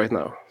 million right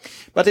now.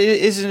 But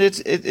isn't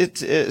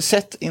it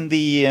set in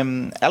the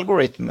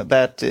algorithm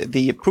that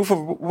the proof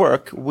of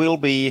work will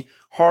be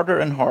harder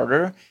and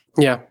harder?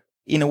 Yeah.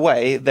 In a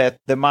way that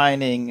the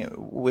mining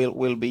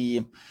will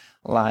be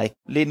like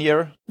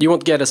linear. You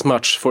won't get as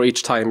much for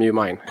each time you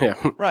mine. Yeah.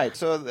 Right.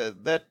 So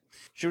that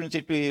shouldn't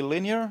it be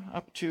linear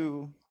up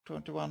to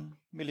 21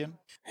 million?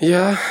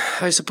 Yeah,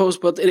 I suppose.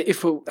 But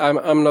if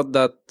I'm not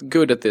that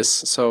good at this,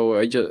 so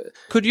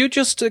Could you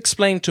just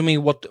explain to me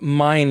what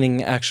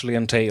mining actually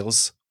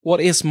entails?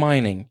 What is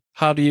mining?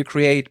 How do you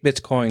create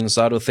bitcoins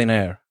out of thin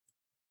air?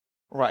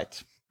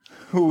 Right.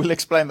 Who will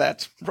explain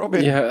that?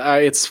 Robin? Yeah,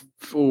 it's...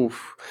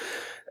 Oof.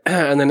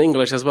 And in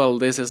English as well,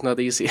 this is not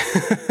easy.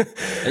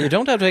 You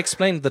don't have to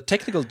explain the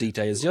technical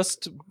details,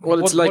 just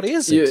it's like what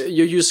is it?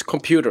 You use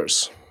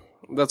computers.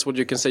 That's what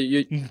you can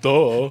say.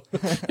 Duh.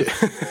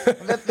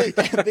 the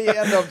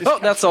end of this. Oh,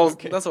 that's all.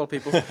 Okay. That's all,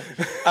 people.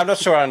 I'm not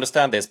sure I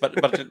understand this, but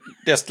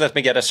just let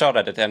me get a shot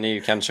at it, and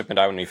you can shoot me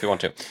down if you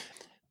want to.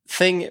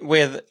 Thing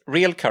with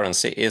real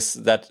currency is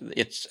that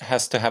it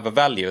has to have a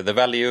value. The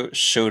value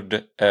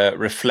should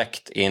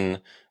reflect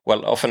in,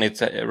 well, often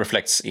it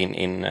reflects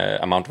in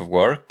amount of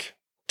work,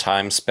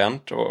 time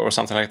spent, or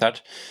something like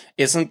that.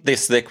 Isn't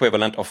this the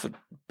equivalent of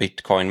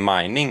Bitcoin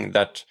mining?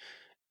 That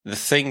the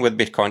thing with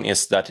Bitcoin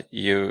is that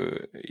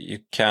you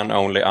can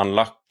only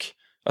unlock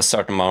a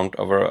certain amount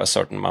over a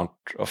certain amount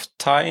of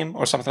time,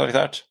 or something like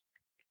that?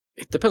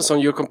 It depends on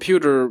your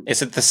computer.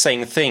 Is it the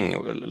same thing,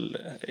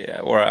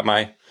 or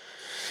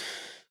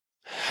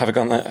have I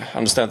gonna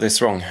understand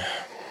this wrong?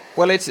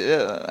 Well, it's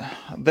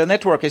the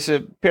network is a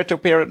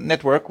peer-to-peer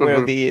network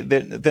where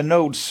the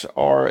nodes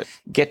are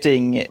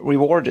getting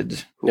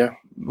rewarded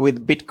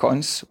with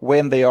bitcoins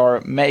when they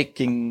are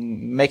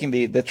making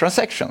the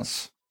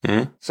transactions.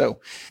 Mm-hmm.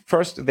 So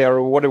first they are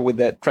rewarded with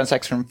the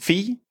transaction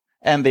fee,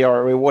 and they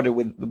are rewarded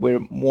with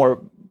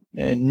more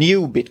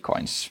new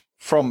bitcoins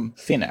from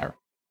thin air.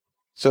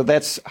 So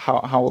that's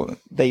how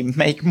they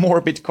make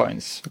more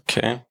bitcoins.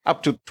 Okay.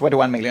 Up to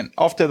 21 million.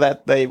 After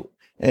that, they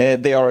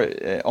are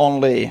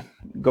only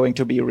going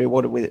to be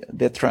rewarded with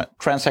the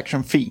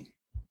transaction fee.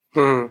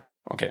 Mm.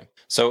 Okay.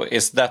 So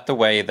is that the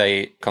way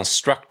they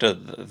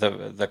constructed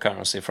the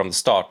currency from the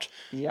start?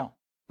 Yeah.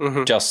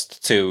 Mm-hmm.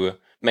 Just to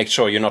make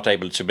sure you're not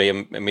able to be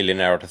a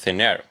millionaire out of thin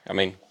air. I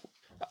mean,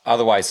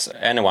 otherwise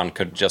anyone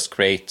could just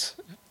create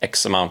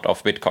X amount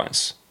of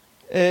bitcoins.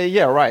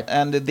 Yeah, right.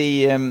 And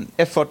the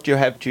effort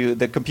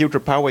the computer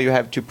power you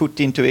have to put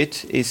into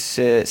it is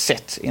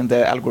set in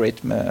the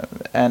algorithm,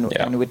 and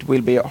it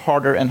will be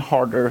harder and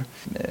harder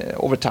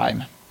over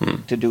time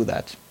to do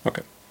that.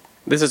 Okay.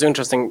 This is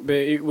interesting.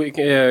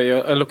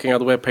 Looking at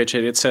the webpage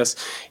here, it says,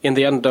 in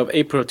the end of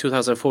April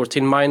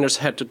 2014, miners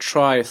had to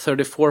try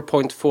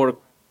 34.4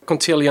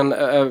 quintillion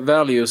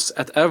values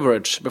at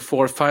average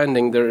before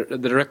finding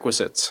the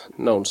requisite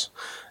nodes.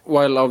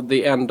 While of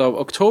the end of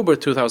October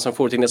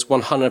 2014, it's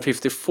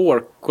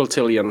 154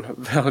 quintillion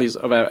values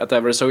at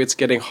average. So it's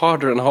getting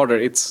harder and harder.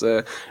 It's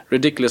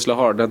ridiculously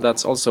hard. And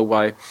that's also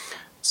why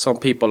some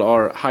people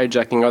are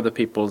hijacking other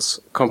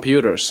people's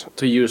computers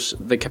to use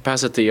the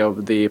capacity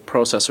of the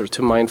processor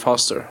to mine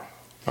faster.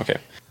 Okay.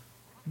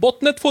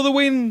 Botnet for the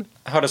win!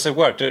 How does it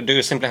work? Do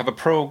you simply have a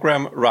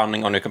program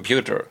running on your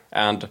computer?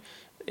 And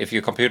if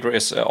your computer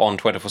is on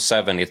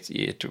 24/7,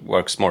 it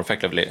works more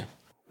effectively?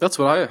 That's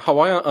how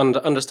I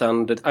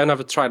understand it. I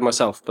never tried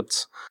myself,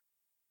 but...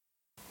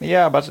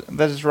 Yeah, but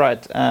that is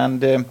right.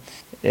 And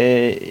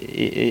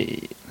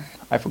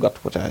I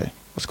forgot what I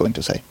was going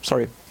to say.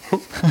 Sorry.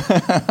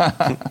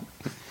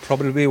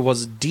 Probably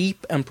was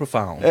deep and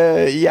profound.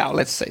 Yeah,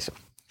 let's say so.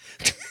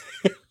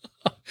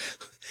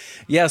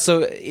 Yeah,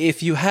 so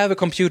if you have a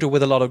computer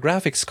with a lot of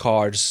graphics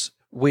cards,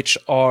 which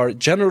are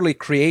generally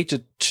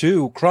created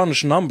to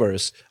crunch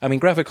numbers. I mean,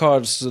 graphic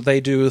cards,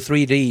 they do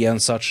 3D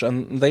and such,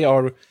 and they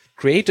are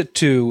created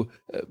to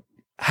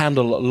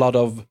handle a lot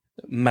of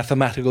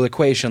mathematical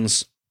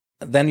equations.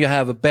 Then you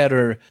have a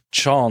better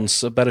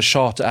chance, a better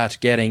shot at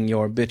getting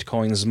your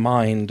bitcoins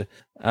mined.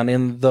 And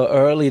in the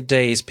early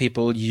days,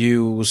 people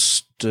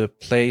used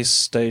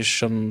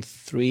PlayStation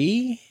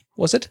 3,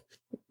 was it?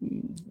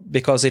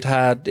 Because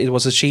it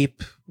was a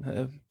cheap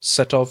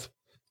set of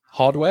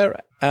hardware,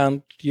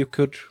 and you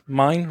could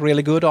mine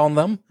really good on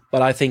them.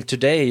 But I think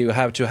today you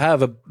have to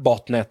have a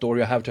botnet, or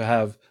you have to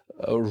have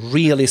a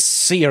really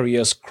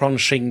serious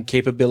crunching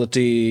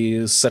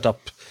capability set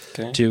up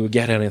to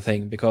get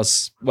anything,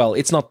 because, well,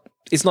 it's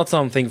not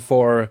something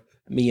for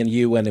me and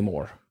you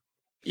anymore.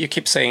 You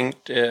keep saying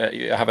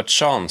you have a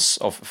chance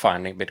of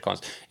finding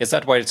bitcoins. Is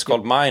that why it's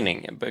called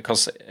mining?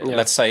 Because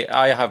let's say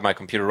I have my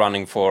computer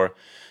running for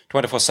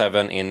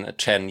 24/7 in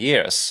 10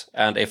 years,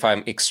 and if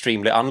I'm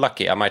extremely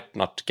unlucky, I might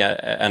not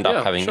end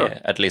up having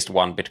at least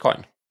one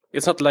bitcoin.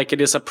 It's not like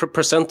it is a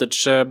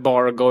percentage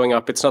bar going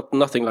up. It's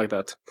nothing like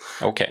that.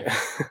 Okay.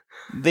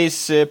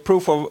 This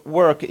proof of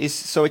work is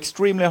so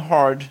extremely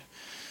hard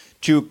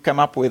to come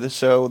up with,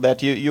 so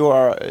that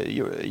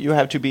you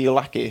have to be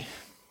lucky.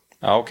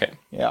 Okay.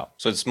 Yeah.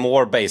 So it's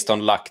more based on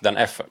luck than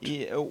effort.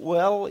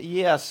 Well,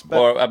 yes, but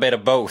or a bit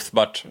of both,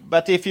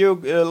 but if you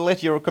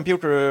let your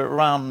computer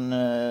run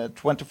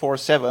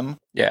 24/7,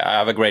 yeah, I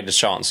have a greater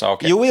chance.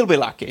 Okay. You will be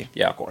lucky.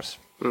 Yeah, of course.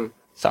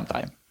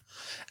 Sometime.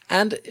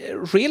 And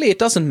really, it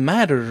doesn't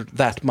matter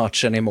that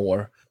much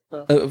anymore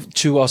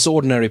to us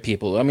ordinary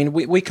people. I mean,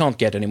 we can't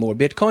get any more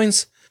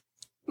bitcoins.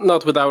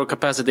 Not with our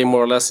capacity,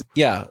 more or less.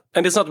 Yeah.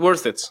 And it's not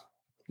worth it.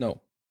 No.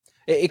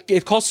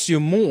 It costs you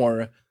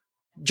more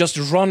just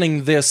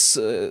running this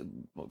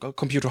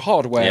computer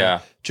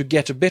hardware to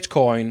get a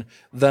bitcoin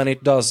than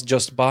it does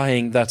just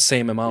buying that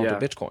same amount of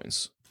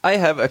bitcoins. I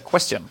have a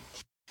question.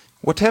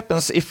 What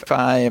happens if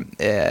I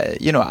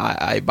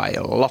buy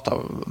a lot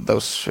of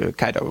those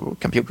kind of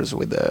computers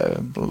with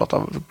a lot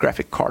of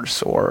graphic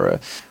cards, or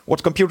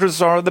what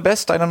computers are the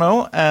best? I don't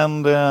know,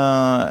 and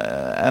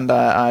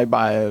I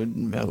buy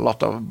a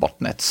lot of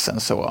botnets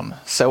and so on.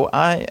 So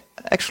I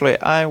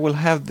will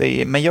have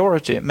the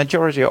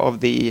majority of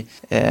the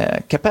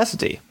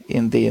capacity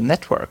in the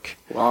network.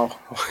 Wow,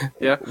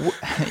 yeah,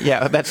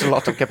 yeah, that's a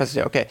lot of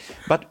capacity. Okay,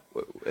 but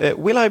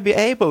will I be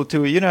able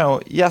to,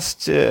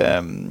 just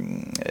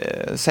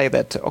say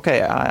that,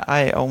 okay,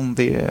 I own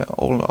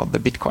all of the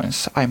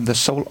bitcoins. I'm the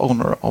sole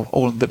owner of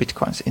all the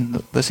bitcoins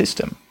in the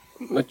system.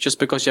 Just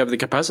because you have the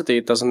capacity,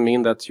 it doesn't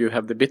mean that you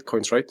have the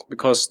bitcoins, right?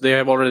 Because they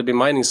have already been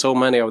mining so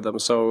many of them,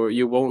 so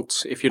you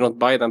won't if you don't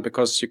buy them,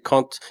 because you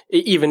can't.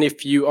 Even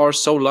if you are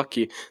so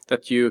lucky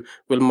that you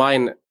will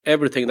mine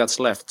everything that's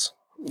left,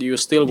 you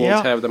still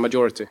won't have the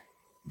majority.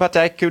 But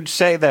I could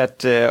say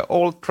that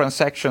all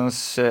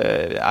transactions,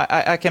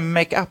 I can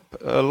make up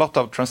a lot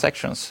of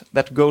transactions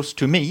that goes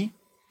to me,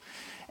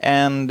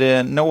 and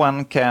no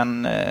one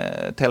can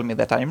tell me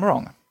that I'm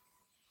wrong.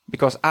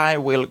 Because I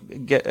will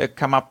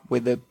come up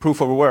with a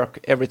proof of work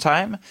every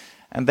time,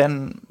 and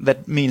then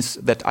that means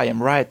that I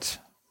am right?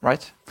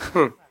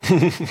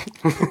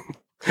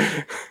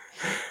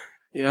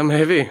 Yeah,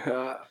 maybe.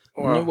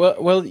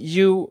 Well,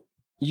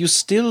 you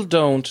still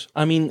don't.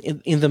 I mean,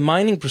 in the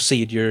mining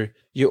procedure,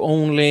 you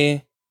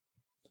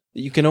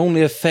can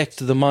only affect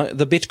the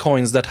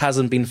bitcoins that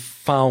hasn't been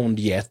found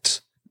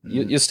yet.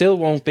 You still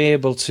won't be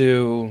able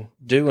to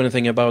do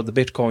anything about the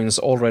bitcoins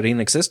already in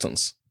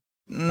existence.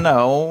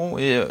 No,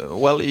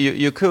 well,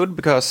 you could,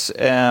 because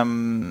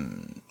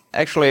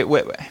actually,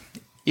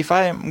 if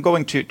I am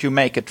going to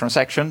make a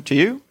transaction to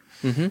you,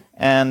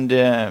 and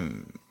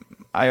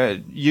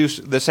I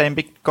use the same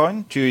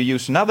Bitcoin to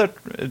use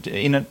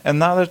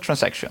another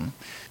transaction,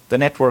 the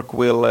network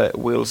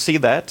will see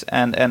that,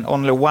 and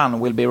only one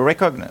will be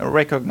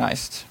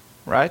recognized,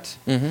 right?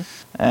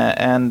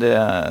 And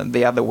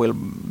the other will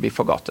be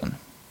forgotten.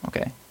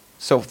 Okay.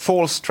 So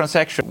false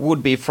transaction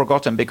would be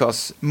forgotten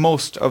because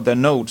most of the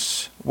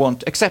nodes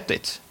won't accept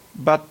it.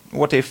 But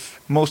what if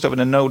most of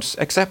the nodes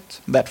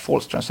accept that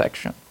false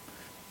transaction?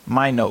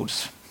 My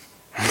nodes.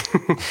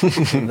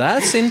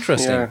 That's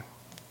interesting.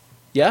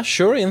 Yeah,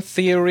 sure, in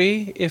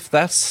theory, if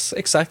that's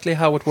exactly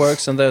how it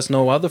works and there's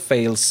no other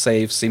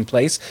fail-safes in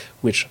place,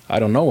 which I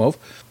don't know of,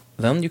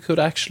 then you could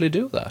actually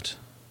do that.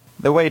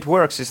 The way it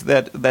works is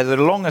that the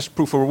longest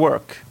proof of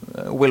work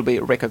will be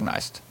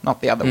recognized, not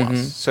the other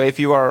ones. So if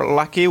you are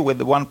lucky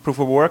with one proof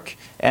of work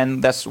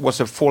and that was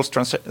a false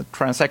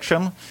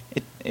transaction,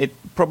 it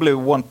probably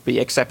won't be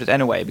accepted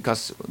anyway,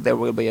 because there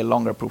will be a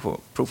longer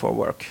proof of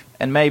work.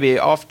 And maybe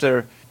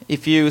after,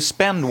 if you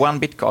spend one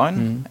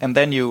Bitcoin and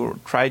then you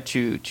try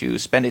to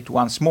spend it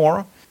once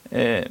more,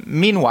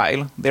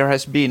 meanwhile there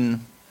has been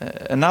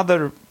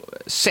another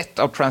set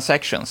of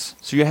transactions,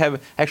 so you have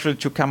actually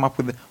to come up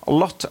with a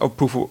lot of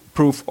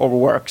proofs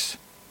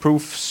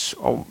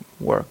of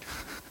work,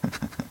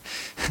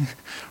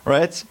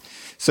 right?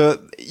 So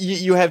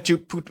you have to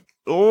put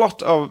a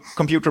lot of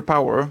computer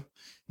power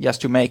just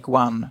to make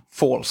one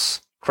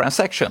false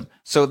transaction.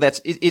 So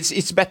that's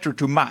it's better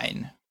to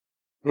mine.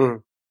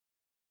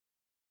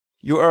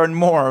 You earn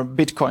more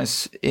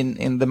bitcoins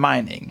in the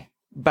mining,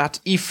 but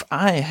if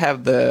I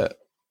have the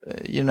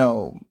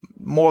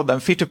more than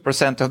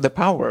 50% of the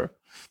power,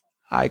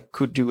 I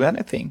could do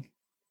anything.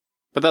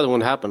 But that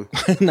won't happen.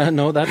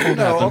 No, that won't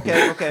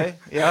happen. Okay.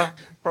 Yeah,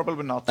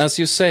 probably not. As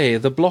you say,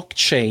 the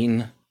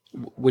blockchain,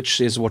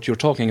 which is what you're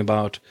talking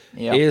about,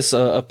 is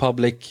a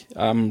public,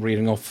 I'm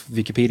reading off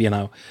Wikipedia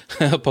now,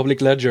 a public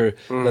ledger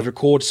that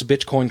records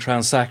Bitcoin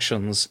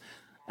transactions,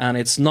 and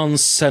it's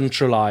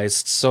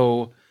non-centralized.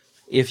 So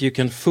if you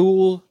can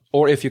fool,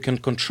 or if you can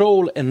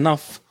control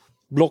enough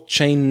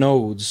blockchain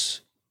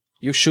nodes,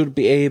 you should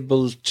be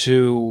able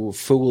to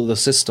fool the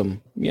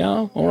system.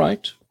 Yeah, all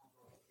right.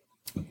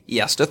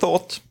 Just a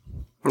thought.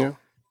 Yeah.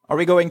 Are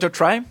we going to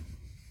try?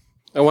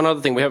 And one other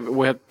thing,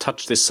 we have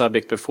touched this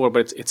subject before,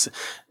 but it's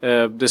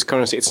this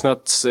currency. It's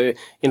not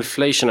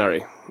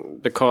inflationary,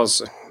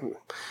 because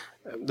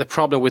the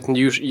problem with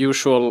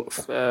usual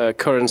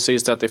currency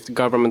is that if the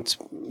government,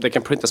 they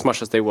can print as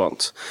much as they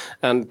want,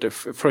 and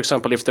for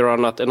example, if there are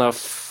not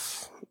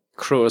enough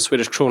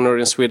Swedish kronor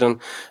in Sweden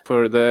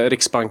for the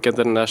Riksbanken,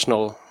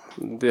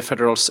 the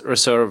Federal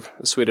Reserve,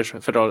 Swedish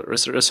Federal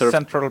Reserve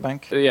Central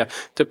Bank.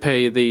 To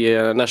pay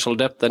the national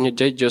debt, then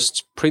they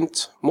just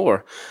print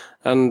more,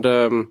 and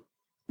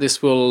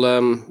this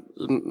will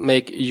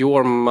make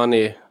your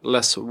money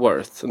less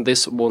worth, and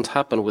this won't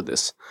happen with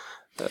this.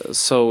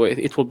 So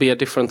it will be a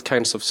different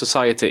kinds of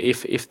society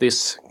if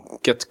this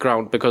gets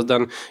ground, because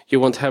then you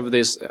won't have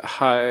this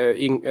high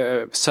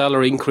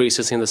salary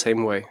increases in the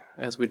same way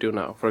as we do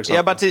now, for example.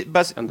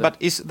 Yeah, but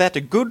is that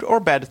a good or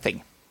bad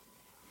thing?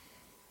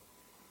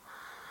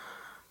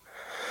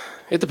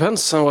 It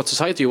depends on what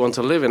society you want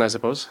to live in, I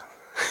suppose.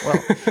 Well,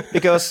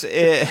 because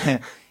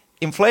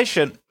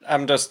inflation.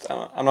 I'm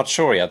not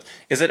sure yet.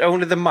 Is it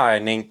only the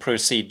mining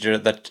procedure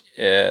that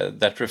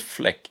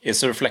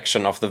is a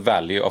reflection of the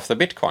value of the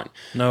Bitcoin?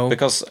 No.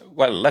 Because,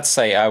 well, let's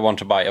say I want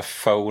to buy a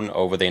phone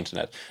over the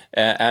internet,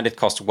 and it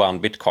cost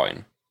 1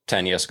 Bitcoin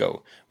 10 years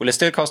ago. Will it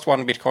still cost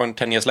 1 Bitcoin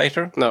 10 years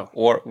later? No.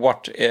 Or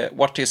what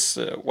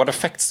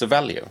affects the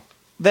value?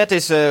 That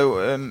is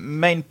a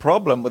main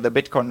problem with the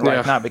Bitcoin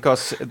right now,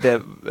 because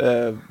the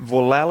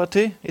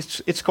volatility,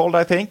 it's called,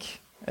 I think.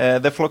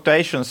 The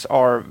fluctuations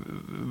are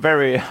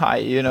very high.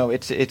 You know,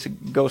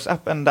 it goes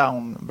up and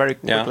down very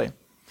quickly.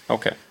 Yeah.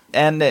 Okay.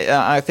 And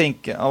I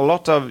think a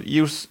lot of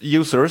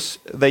users,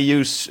 they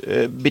use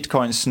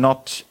Bitcoins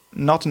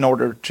not in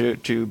order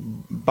to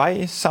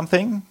buy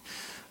something.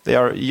 They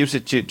use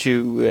it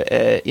to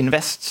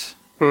invest.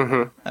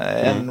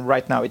 And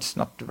right now it's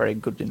not a very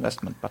good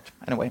investment, but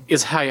anyway.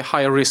 It's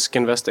high risk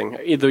investing.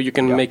 Either you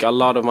can make a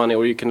lot of money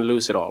or you can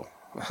lose it all.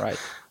 Right.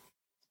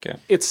 Okay.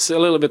 It's a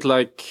little bit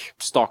like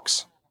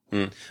stocks.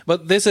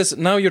 But this is,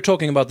 now you're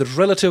talking about the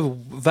relative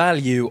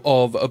value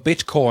of a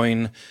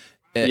Bitcoin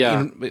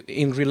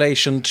in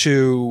relation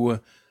to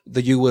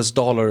the US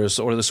dollars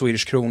or the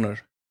Swedish kroner.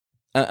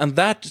 And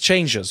that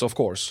changes, of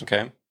course.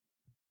 Okay.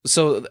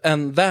 So,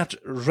 and that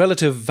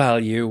relative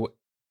value,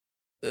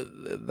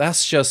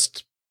 that's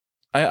just,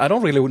 I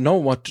don't really know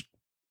what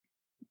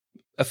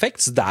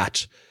affects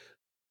that.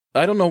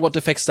 I don't know what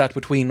affects that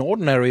between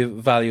ordinary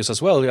values as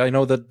well. I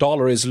know the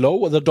dollar is low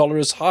or the dollar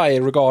is high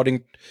in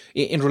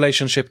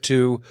relationship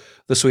to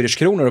the Swedish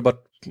kroner,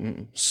 but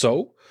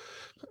so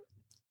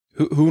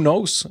who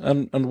knows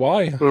and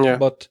why? Yeah.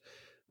 But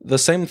the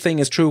same thing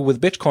is true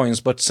with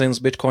Bitcoins, but since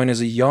Bitcoin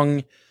is a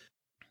young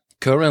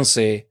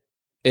currency,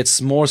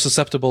 it's more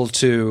susceptible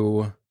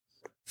to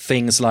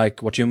things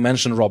like what you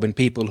mentioned, Robin,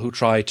 people who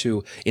try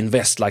to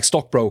invest like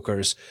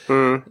stockbrokers.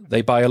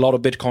 They buy a lot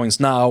of Bitcoins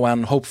now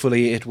and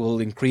hopefully it will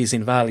increase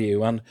in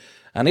value. And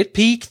it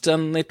peaked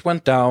and it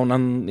went down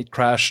and it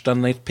crashed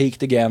and it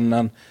peaked again.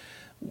 And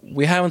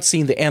we haven't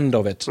seen the end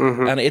of it.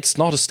 And it's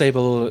not a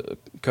stable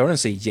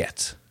currency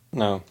yet.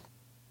 No.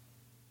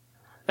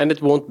 And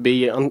it won't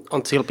be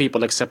until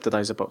people accept it,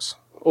 I suppose.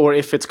 Or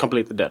if it's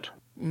completely dead.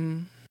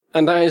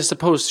 And I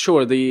suppose,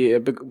 sure,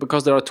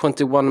 because there are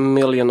 21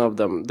 million of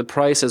them, the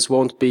prices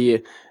won't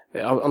be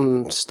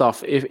on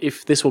stuff.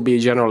 If this will be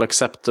general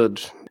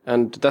accepted,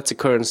 and that's a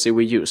currency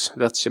we use,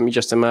 that's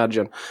just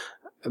imagine,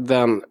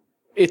 then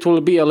it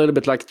will be a little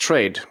bit like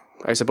trade.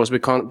 I suppose we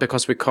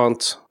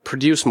can't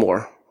produce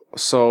more.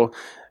 So,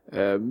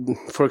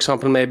 for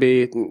example,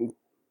 maybe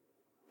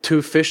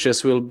 2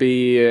 fishes will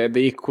be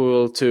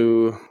equal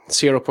to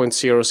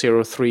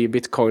 0.003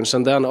 bitcoins,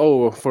 and then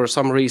for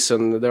some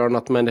reason there are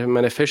not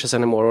many fishes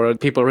anymore, or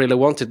people really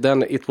want it,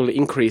 then it will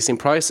increase in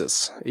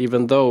prices,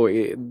 even though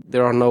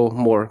there are no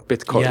more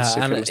bitcoins. Yeah, if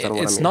you and understand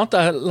what I it's mean. not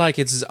like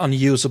it's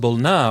unusable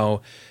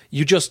now.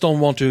 You just don't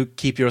want to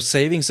keep your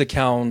savings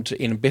account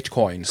in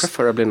bitcoins.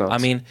 Preferably not. I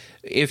mean,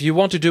 if you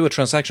want to do a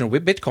transaction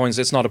with bitcoins,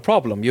 it's not a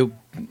problem.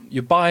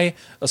 You buy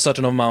a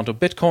certain amount of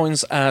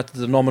bitcoins at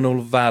the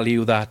nominal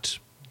value that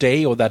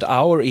day or that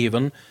hour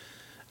even,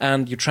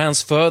 and you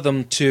transfer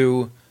them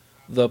to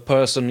the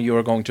person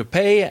you're going to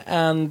pay,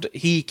 and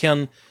he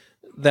can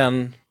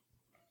then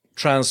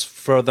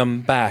transfer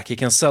them back. He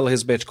can sell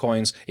his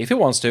bitcoins if he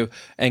wants to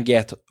and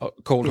get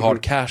cold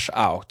hard cash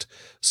out.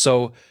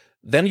 So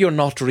then you're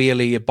not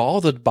really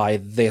bothered by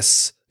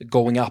this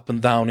going up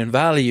and down in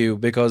value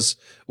because,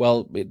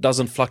 well, it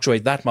doesn't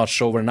fluctuate that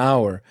much over an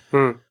hour.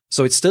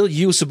 So it's still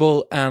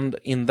usable, and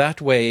in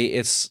that way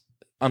it's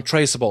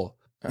untraceable.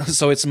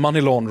 So it's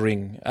money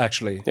laundering,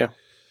 actually. Yeah.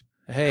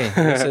 Hey,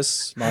 this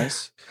is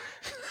nice.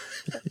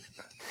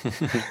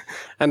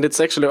 And it's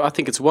actually, I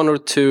think it's 1 or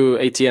 2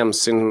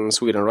 ATMs in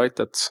Sweden, right,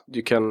 that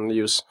you can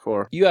use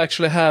for... You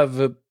actually have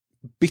a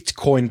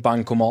Bitcoin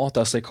bankomat,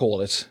 as they call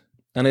it.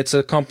 And it's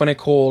a company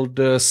called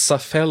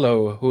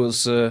Safello,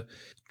 who's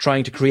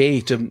trying to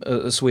create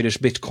a Swedish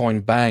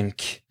Bitcoin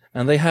bank.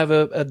 And they have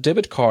a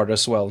debit card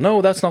as well.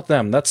 No, that's not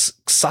them. That's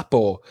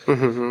Xapo,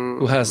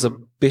 who has a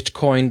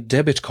Bitcoin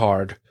debit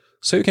card.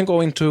 So you can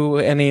go into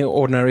any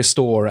ordinary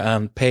store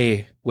and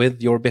pay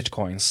with your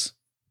bitcoins.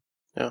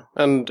 Yeah,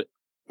 and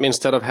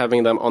instead of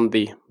having them on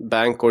the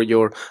bank or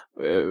your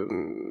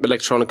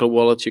electronic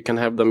wallet, you can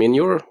have them in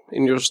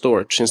your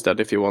storage instead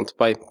if you want,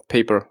 by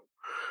paper.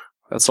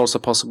 That's also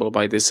possible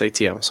by this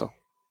ATM. So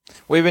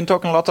we've been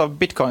talking a lot of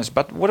bitcoins,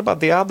 but what about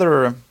the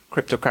other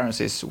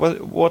cryptocurrencies?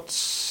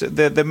 What's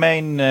the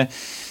main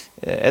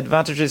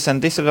advantages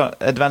and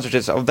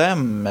disadvantages of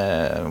them?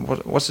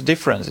 What's the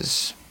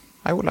differences?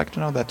 I would like to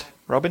know that.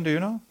 Robin, do you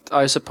know?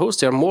 I suppose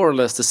they are more or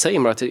less the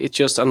same, right? It's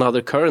just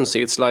another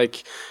currency. It's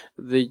like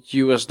the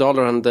US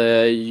dollar and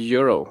the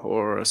euro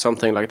or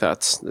something like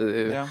that.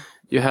 Yeah.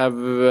 You have,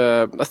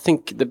 I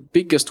think the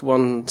biggest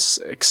ones,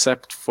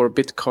 except for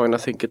Bitcoin, I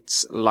think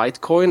it's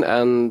Litecoin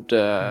and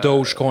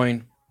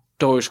Dogecoin.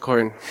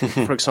 Dogecoin,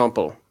 for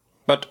example.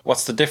 But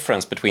what's the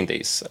difference between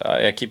these?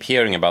 I keep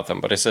hearing about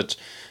them, but is it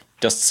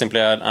just simply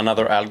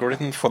another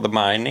algorithm for the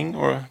mining,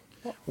 or?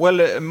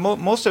 Well,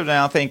 most of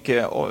them, I think,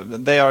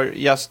 they are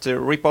just a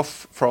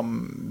rip-off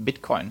from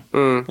Bitcoin.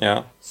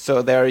 Yeah.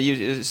 So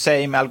they're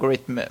same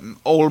algorithm,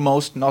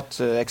 almost, not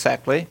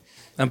exactly.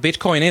 And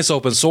Bitcoin is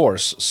open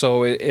source,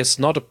 so it's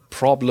not a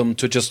problem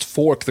to just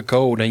fork the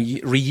code and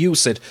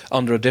reuse it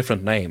under a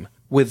different name,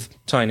 with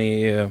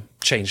tiny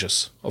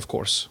changes, of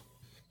course.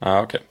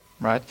 Okay.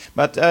 Right,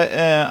 but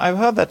I've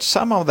heard that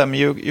some of them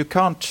you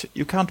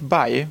can't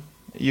buy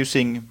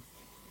using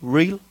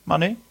real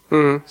money.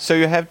 So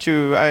you have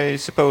to, I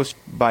suppose,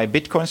 buy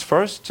bitcoins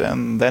first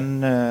and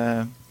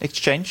then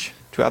exchange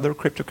to other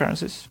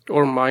cryptocurrencies.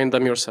 Or mine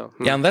them yourself.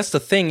 Yeah, and that's the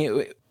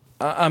thing.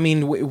 I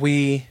mean,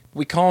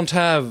 we can't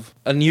have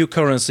a new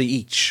currency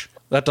each.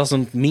 That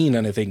doesn't mean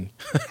anything.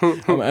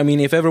 I mean,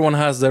 if everyone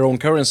has their own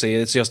currency,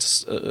 it's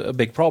just a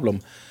big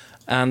problem.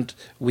 And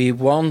we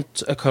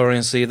want a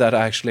currency that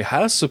actually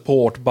has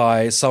support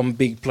by some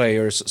big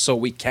players, so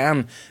we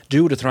can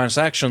do the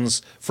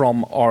transactions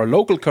from our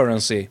local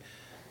currency,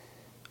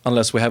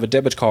 unless we have a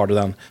debit card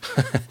then,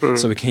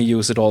 so we can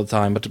use it all the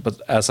time.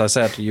 But as I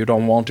said, you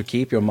don't want to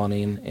keep your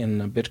money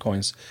in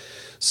bitcoins.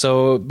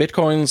 So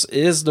bitcoins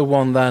is the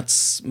one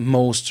that's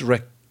most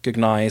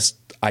recognized,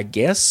 I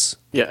guess.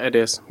 Yeah, it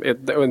is.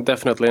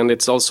 Definitely, and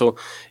it's also,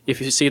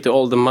 if you see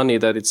all the money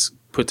that it's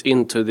put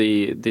into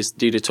these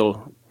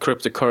digital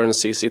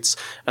cryptocurrencies,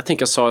 I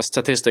think I saw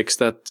statistics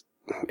that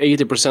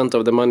 80%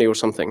 of the money or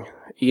something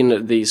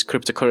in these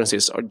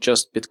cryptocurrencies are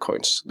just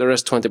bitcoins. The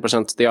rest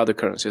 20%, the other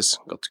currencies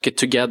got to get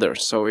together.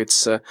 So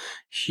it's a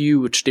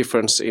huge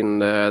difference in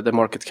the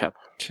market cap.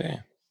 Okay.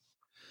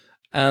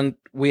 And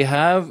we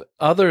have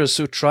others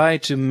who try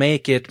to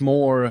make it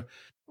more,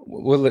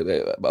 well,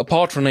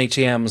 apart from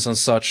ATMs and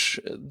such,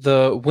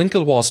 the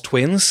Winklevoss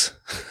twins,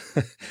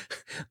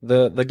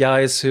 the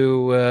guys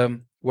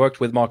who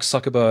worked with Mark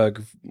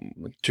Zuckerberg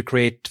to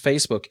create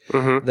Facebook,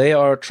 they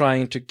are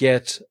trying to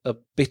get a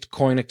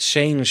Bitcoin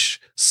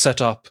exchange set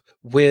up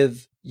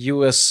with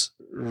US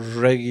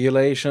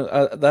regulation.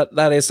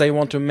 That is, they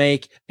want to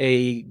make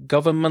a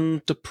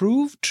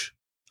government-approved,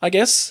 I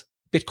guess,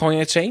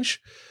 Bitcoin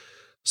exchange.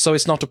 So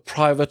it's not a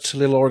private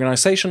little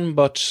organization,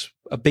 but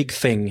a big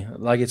thing.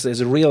 Like it's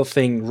a real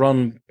thing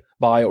run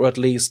by, or at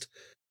least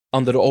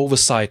under the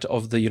oversight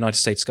of the United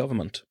States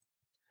government.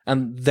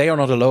 And they are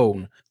not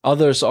alone.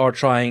 Others are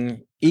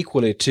trying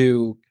equally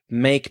to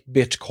make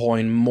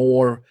Bitcoin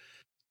more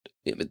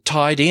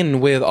tied in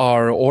with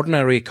our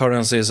ordinary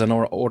currencies and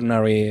our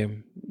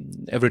ordinary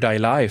everyday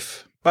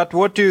life. But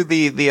what do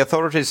the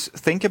authorities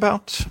think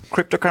about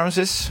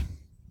cryptocurrencies?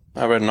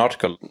 I read an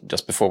article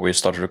just before we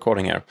started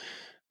recording here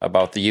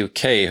about the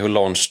UK, who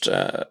launched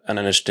an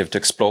initiative to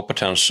explore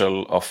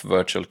potential of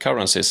virtual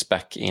currencies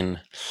back in,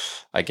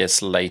 I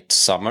guess, late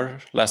summer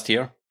last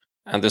year.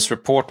 And this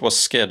report was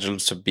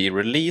scheduled to be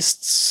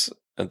released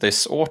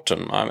this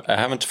autumn. I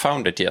haven't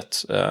found it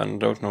yet,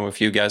 and don't know if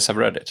you guys have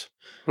read it.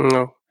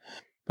 No.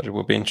 But it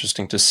will be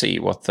interesting to see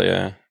what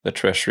the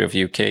Treasury of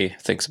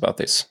UK thinks about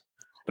this.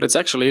 But it's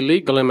actually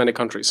illegal in many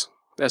countries.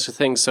 That's the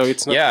thing, so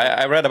it's not... Yeah,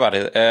 I read about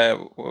it.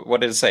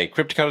 What did it say?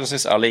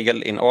 Cryptocurrencies are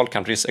legal in all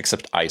countries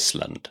except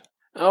Iceland.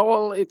 Oh,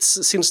 well,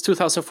 it's since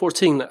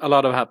 2014 a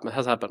lot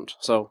has happened,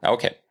 so...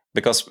 Okay,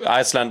 because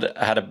Iceland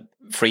had a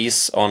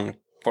freeze on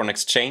foreign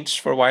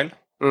exchange for a while,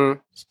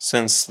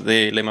 since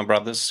the Lehman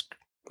Brothers.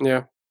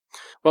 Yeah.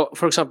 Well,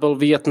 for example,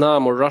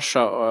 Vietnam or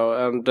Russia,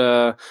 and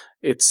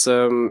it's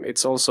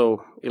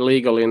also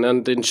illegal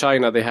and in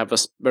China they have a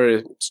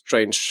very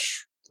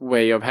strange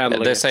way of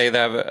handling it. They say they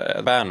have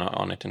a ban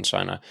on it in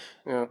China.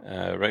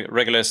 Yeah.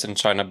 Regulators in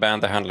China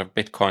banned the handle of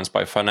bitcoins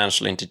by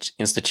financial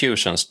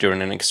institutions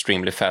during an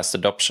extremely fast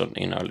adoption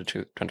in early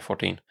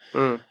 2014.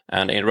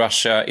 And in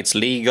Russia, it's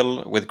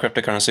legal with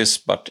cryptocurrencies,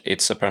 but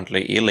it's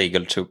apparently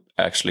illegal to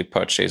actually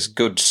purchase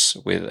goods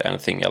with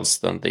anything else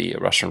than the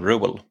Russian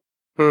ruble.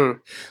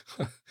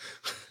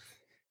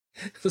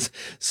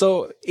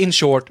 So, in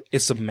short,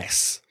 it's a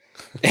mess.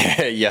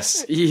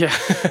 Yes. Yeah.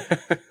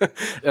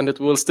 And it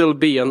will still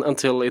be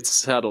until it's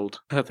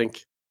settled, I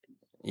think.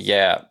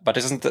 Yeah, but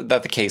isn't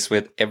that the case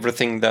with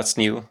everything that's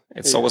new?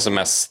 It's always a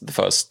mess the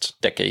first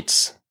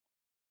decades.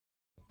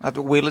 But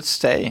will it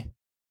stay?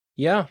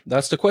 Yeah,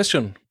 that's the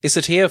question. Is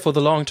it here for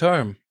the long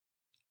term?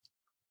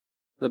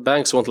 The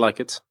banks won't like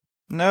it.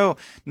 No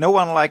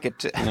one like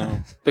it.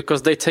 No.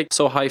 Because they take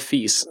so high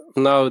fees.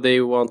 Now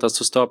they want us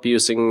to stop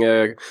using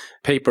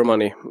paper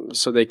money,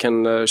 so they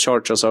can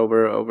charge us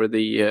over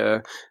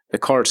the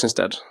cards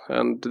instead,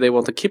 and they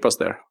want to keep us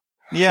there.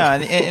 Yeah,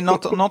 and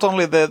not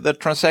only the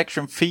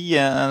transaction fee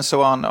and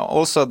so on,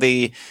 also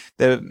the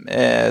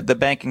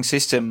banking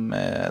system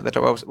that I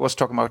was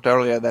talking about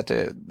earlier.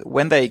 That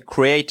when they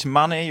create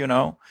money,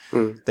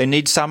 they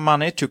need some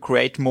money to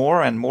create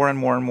more and more and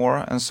more and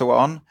more and so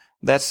on.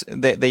 That's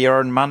they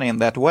earn money in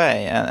that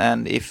way.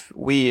 And if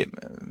we,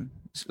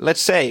 let's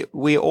say,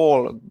 we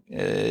all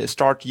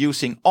start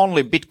using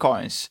only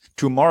bitcoins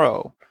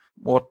tomorrow,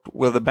 what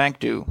will the bank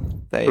do?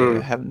 They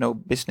have no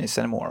business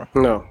anymore.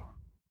 No.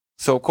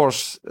 So of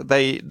course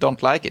they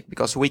don't like it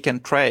because we can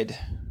trade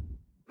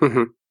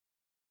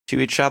to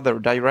each other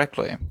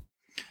directly.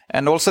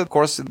 And also, of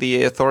course,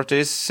 the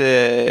authorities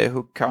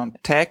who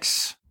count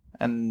tax,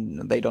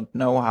 and they don't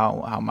know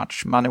how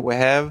much money we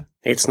have.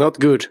 It's not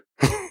good.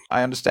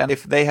 I understand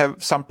if they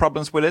have some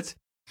problems with it.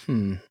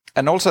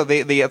 And also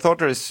the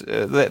authorities,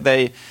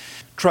 they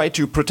try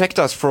to protect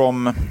us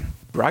from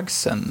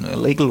drugs and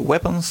illegal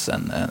weapons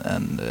and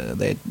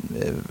they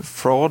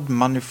fraud,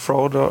 money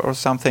fraud or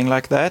something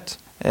like that.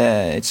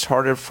 It's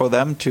harder for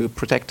them to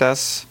protect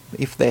us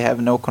if they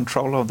have no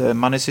control of the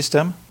money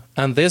system.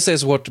 And this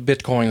is what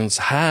bitcoins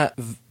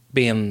have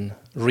been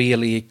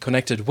really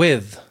connected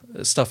with.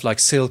 Stuff like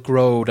Silk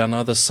Road and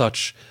other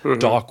such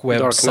dark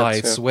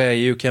websites where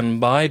you can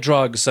buy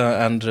drugs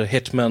and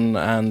hitmen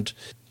and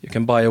you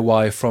can buy a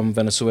wife from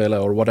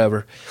Venezuela or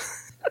whatever.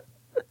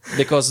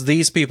 Because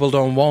these people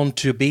don't want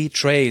to be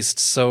traced,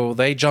 so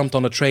they jumped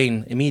on a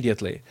train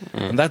immediately.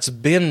 And that's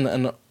been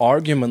an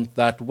argument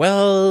that,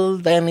 well,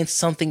 then it's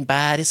something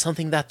bad, it's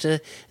something that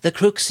the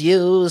crooks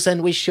use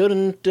and we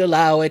shouldn't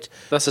allow it.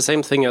 That's the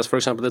same thing as, for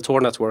example, the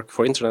Tor network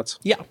for internet.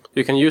 Yeah.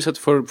 You can use it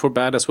for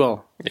bad as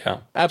well.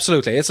 Yeah.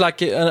 Absolutely. It's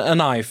like a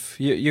knife.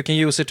 You can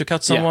use it to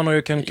cut someone or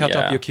you can cut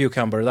up your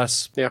cucumber.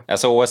 That's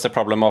As always, the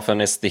problem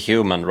often is the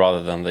human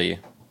rather than the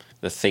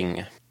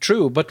thing.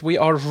 true, but we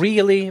are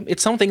really...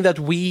 It's something that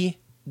we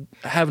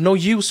have no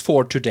use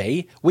for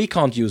today. We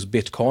can't use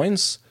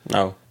bitcoins.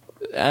 No.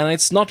 And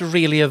it's not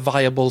really a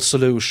viable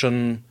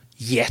solution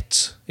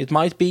yet. It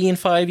might be in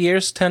 5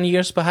 years, 10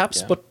 years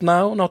perhaps, but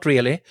now, not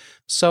really.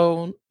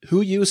 So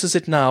who uses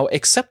it now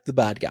except the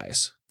bad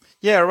guys?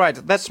 Yeah, right.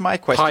 That's my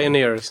question.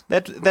 Pioneers.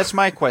 That's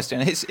my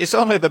question. It's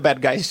only the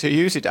bad guys who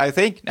use it, I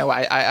think. No,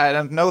 I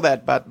don't know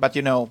that, but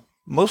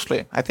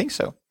mostly, I think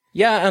so.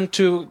 Yeah, and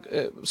to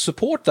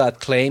support that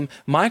claim,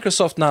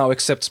 Microsoft now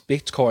accepts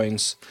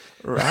bitcoins.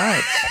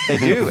 Right, they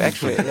do,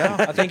 actually, yeah.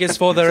 I think it's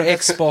for their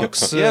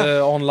Xbox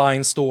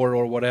online store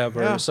or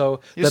whatever. Yeah.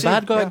 So You the see,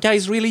 bad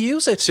guys really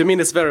use it. So you mean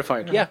it's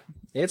verified? Yeah,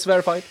 it's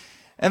verified.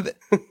 And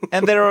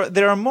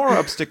there are more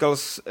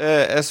obstacles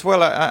as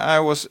well. I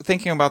was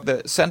thinking about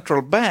the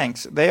central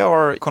banks. They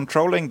are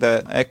controlling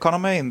the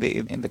economy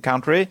in the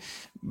country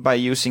by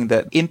using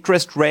the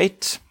interest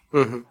rate,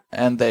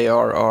 and they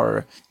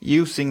are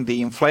using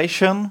the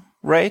inflation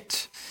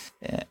rate.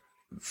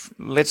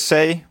 Let's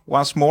say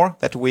once more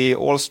that we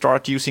all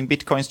start using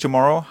bitcoins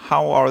tomorrow.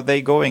 How are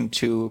they going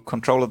to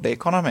control the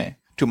economy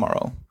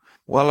tomorrow?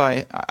 Well,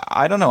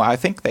 I don't know. I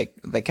think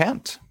they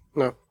can't.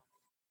 No.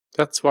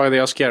 That's why they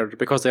are scared,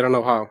 because they don't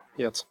know how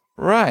yet.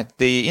 Right.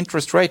 The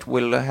interest rate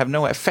will have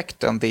no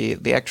effect on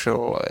the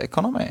actual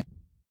economy.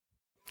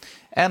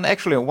 And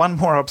actually, one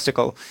more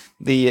obstacle,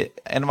 the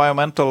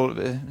environmental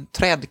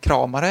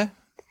trädkramare,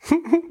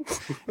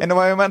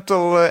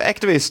 environmental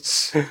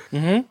activists.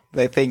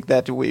 They think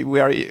that we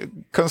are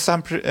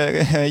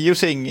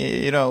using,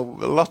 a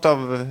lot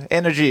of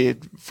energy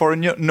for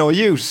no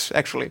use,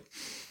 actually.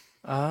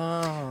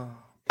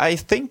 I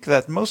think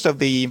that most of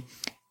the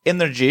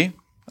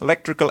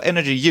electrical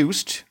energy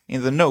used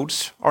in the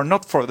nodes are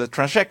not for the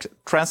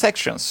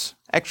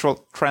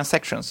actual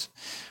transactions,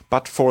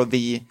 but for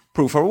the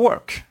proof of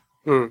work.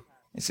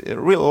 It's a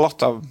real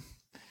lot of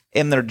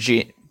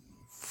energy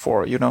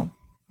for,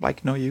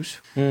 like no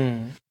use.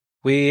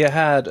 We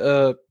had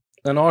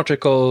an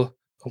article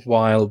a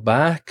while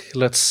back,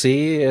 let's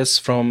see, is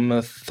from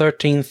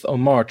 13th of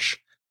March,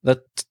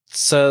 that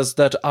says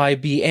that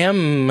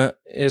IBM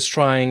is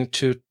trying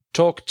to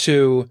talk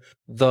to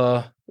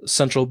the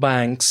central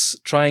banks,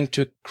 trying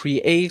to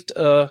create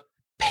a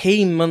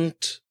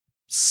payment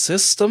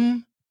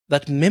system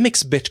that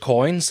mimics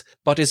bitcoins,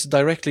 but is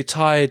directly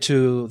tied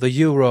to the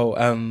euro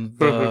and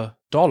the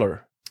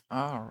dollar.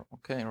 Oh,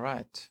 okay,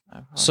 right.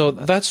 So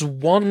that's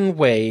one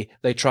way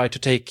they try to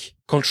take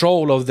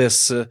control of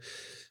this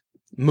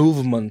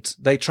movement.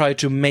 They try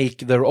to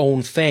make their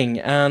own thing.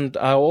 And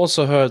I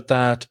also heard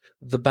that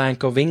the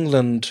Bank of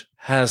England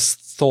has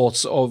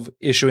thoughts of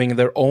issuing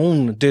their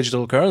own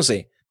digital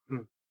currency.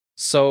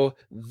 So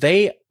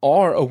they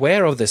are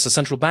aware of this. The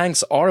central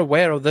banks are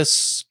aware of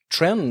this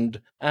trend,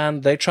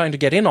 and they're trying to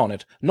get in on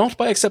it. Not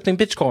by accepting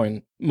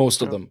Bitcoin,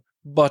 most of them,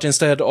 but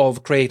instead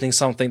of creating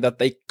something that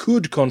they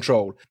could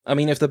control. I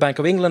mean, if the Bank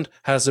of England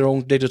has their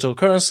own digital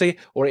currency,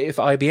 or if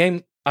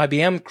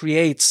IBM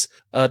creates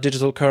a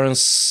digital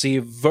currency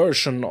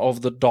version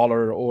of the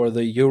dollar or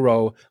the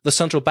euro, the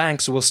central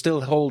banks will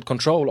still hold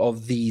control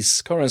of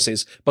these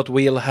currencies, but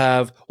we'll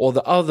have all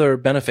the other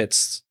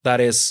benefits, that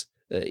is,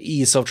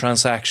 ease of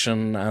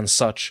transaction and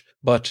such,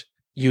 but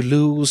you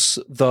lose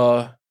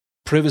the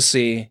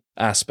privacy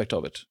aspect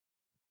of it.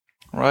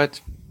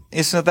 Right.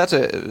 Isn't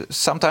that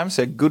sometimes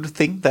a good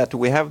thing that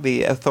we have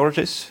the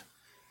authorities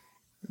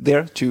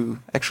there to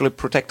actually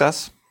protect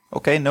us?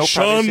 Okay, no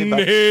privacy,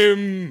 but...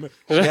 him!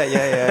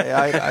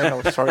 Yeah, I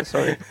know,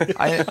 sorry.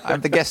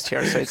 I'm the guest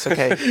here, so it's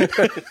okay.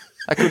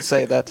 I could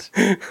say that.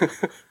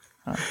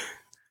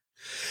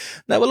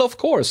 Now, well, of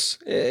course,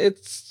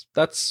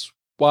 that's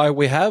why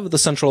we have the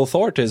central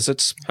authorities.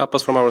 It's help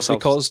us from ourselves.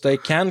 Because they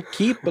can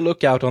keep a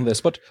lookout on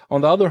this. But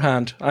on the other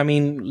hand, I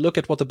mean, look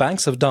at what the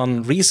banks have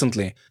done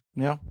recently.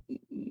 Yeah.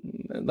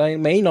 They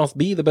may not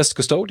be the best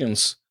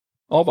custodians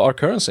of our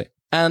currency.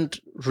 And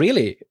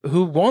really,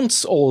 who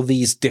wants all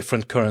these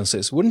different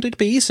currencies? Wouldn't it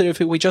be easier if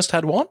we just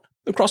had one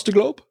across the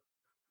globe?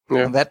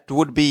 Yeah. And that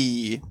would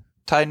be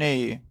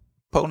tiny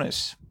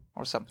ponies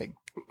or something.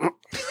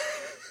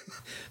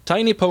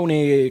 Tiny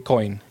pony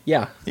coin,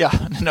 yeah.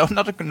 Yeah,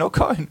 no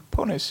coin,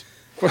 ponies.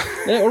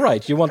 Yeah, all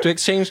right, you want to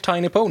exchange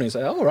tiny ponies.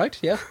 All right,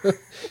 yeah.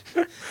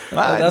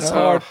 That's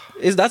hard.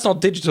 That's not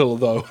digital,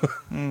 though.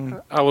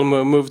 I will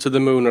move to the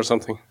moon or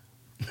something.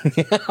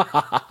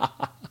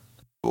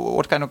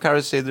 What kind of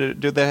currency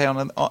do they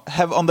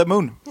have on the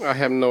moon? I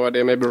have no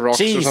idea. Maybe rocks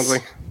or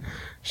something.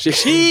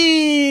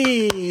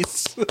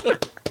 Cheese!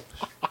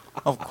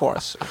 Of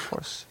course.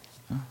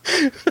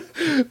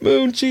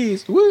 Moon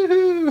cheese,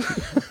 woohoo!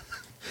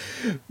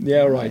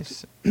 Yeah,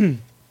 right. Nice.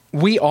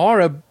 We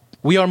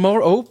are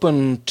more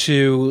open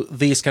to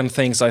these kind of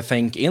things, I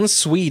think, in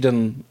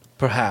Sweden,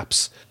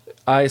 perhaps.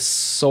 I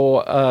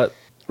saw a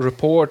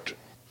report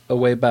a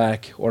way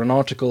back, or an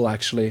article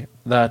actually,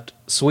 that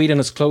Sweden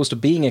is close to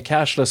being a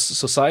cashless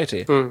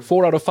society.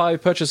 4 out of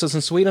 5 purchases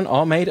in Sweden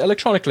are made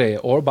electronically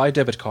or by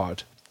debit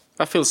card.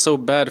 I feel so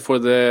bad for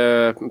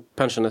the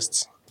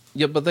pensionists.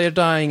 Yeah, but they're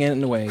dying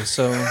anyway,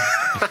 so...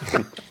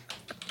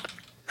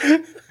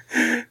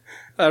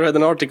 I read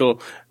an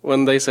article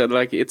when they said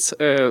like it's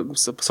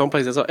some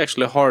places are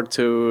actually hard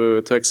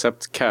to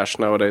accept cash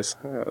nowadays.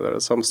 There are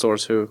some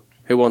stores who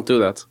won't do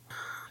that.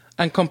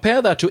 And compare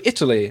that to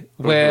Italy,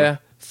 where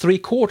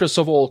 3/4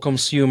 of all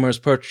consumers'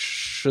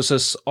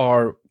 purchases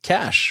are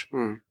cash.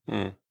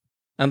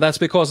 And that's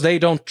because they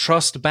don't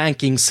trust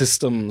banking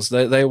systems.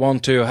 They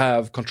want to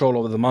have control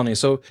over the money.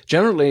 So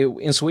generally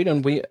in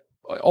Sweden, we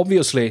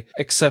obviously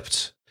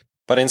accept...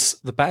 But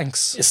the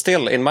banks.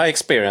 Still, in my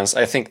experience,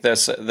 I think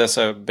there's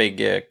a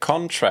big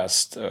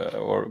contrast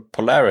or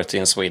polarity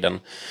in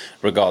Sweden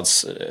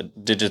regards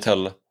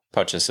digital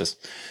purchases,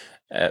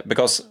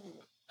 because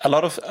a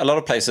lot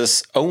of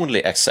places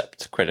only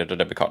accept credit or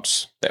debit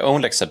cards. They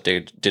only accept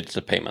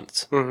digital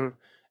payments,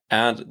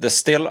 and there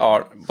still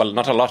are, well,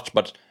 not a lot,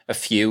 but a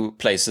few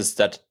places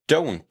that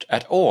don't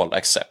at all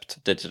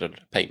accept digital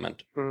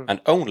payment and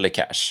only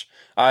cash.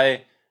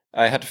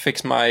 I had to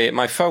fix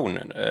my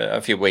phone a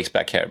few weeks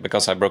back here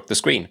because I broke the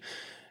screen,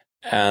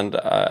 and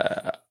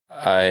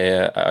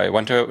I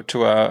went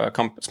to a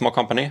small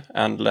company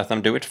and let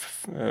them do it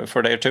for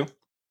a day or two.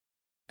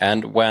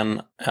 And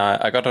when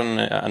I got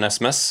an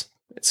SMS,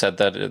 it said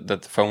that the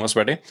phone was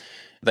ready.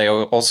 They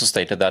also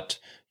stated that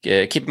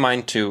keep in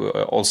mind to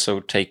also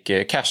take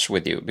cash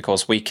with you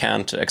because we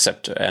can't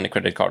accept any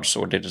credit cards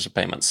or digital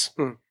payments.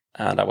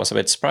 And I was a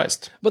bit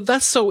surprised. But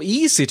that's so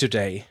easy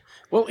today.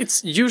 Well,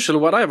 it's usually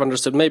what I've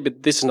understood. Maybe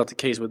this is not the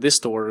case with this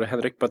store,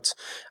 Henrik, but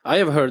I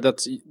have heard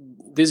that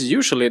this is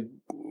usually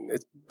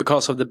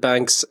because of the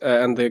banks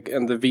and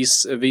the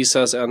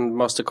Visas and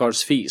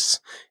Mastercard's fees.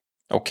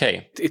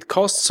 Okay. It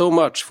costs so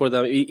much for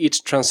them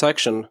each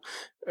transaction,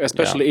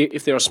 especially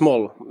if they are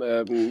small.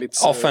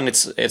 Often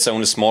it's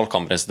only small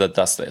companies that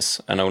does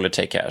this and only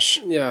take cash.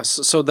 Yeah,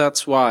 so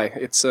that's why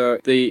it's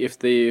if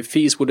the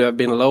fees would have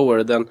been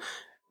lower, then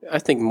I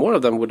think more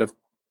of them would have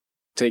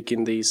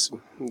taken these.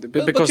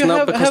 Because you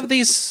have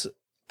these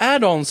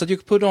add-ons that you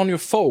can put on your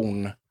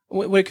phone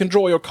where you can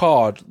draw your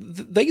card.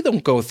 They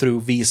don't go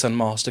through Visa and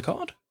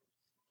MasterCard,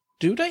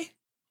 do they?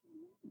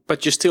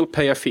 But you still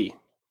pay a fee,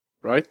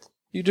 right?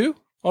 You do?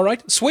 All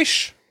right.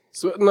 Swish.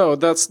 So, no,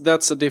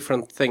 that's a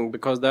different thing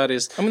because that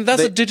is... I mean,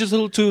 that's a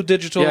digital to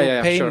digital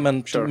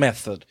payment sure.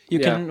 method. You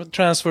can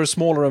transfer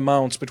smaller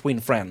amounts between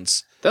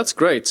friends. That's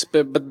great,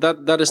 but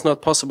that is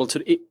not possible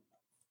to...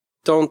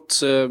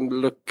 Don't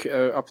look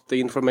up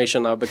the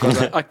information now because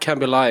I can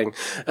be lying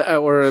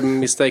or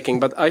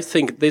mistaking. But I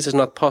think this is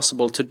not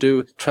possible to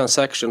do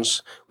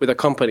transactions with a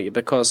company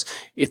because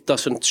it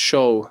doesn't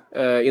show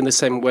in the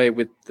same way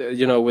with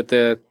with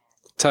the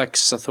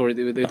tax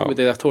authority with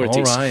the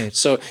authorities. All right.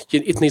 So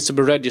it needs to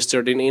be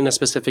registered in a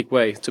specific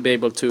way to be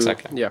able to.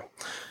 Exactly. Yeah.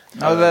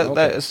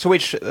 That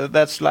Switch.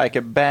 That's like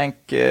a bank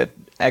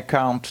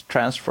account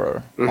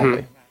transfer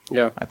only.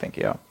 Yeah. I think.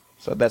 Yeah.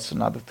 So that's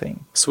another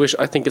thing. Swish,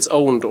 I think it's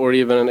owned, or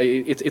even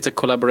it's a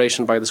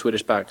collaboration by the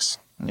Swedish banks.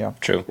 Yeah.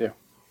 True. Yeah.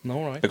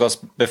 All right. Because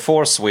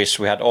before Swish,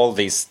 we had all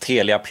these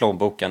Telia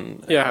plånbok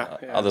and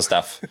other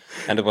stuff,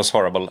 and it was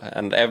horrible.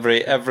 And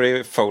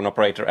every phone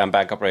operator and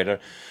bank operator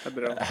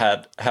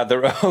had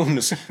their own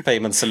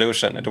payment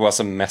solution. It was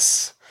a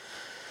mess.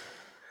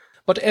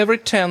 But every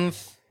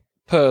 10th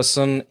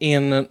person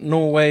in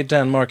Norway,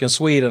 Denmark, and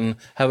Sweden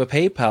have a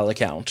PayPal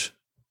account.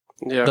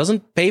 Yeah.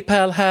 Doesn't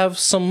PayPal have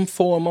some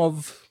form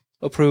of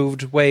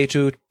approved way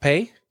to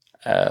pay?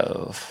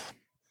 Do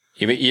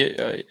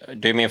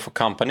you mean for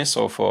companies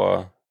or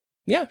for?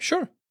 Yeah,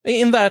 sure.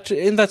 In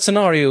that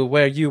scenario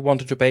where you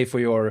wanted to pay for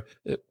your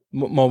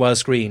mobile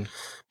screen.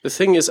 The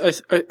thing is,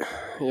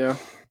 yeah.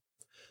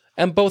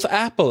 And both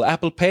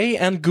Apple Pay,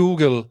 and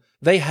Google,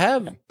 they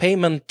have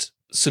payment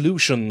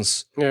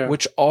solutions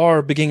which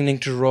are beginning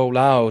to roll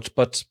out,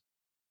 but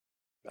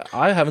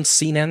I haven't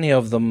seen any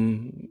of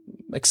them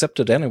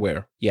accepted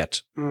anywhere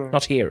yet.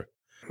 Not here.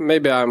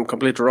 Maybe I'm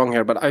completely wrong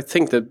here, but I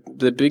think that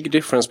the big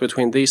difference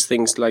between these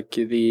things, like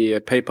the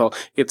PayPal,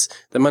 it's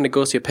the money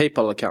goes to your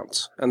PayPal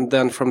account, and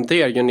then from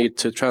there you need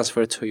to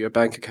transfer it to your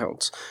bank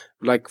account.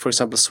 Like, for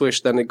example,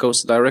 Swish, then it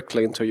goes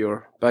directly into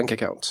your bank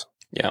account.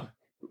 Yeah.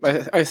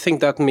 I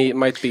think that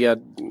might be a...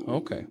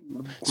 Okay.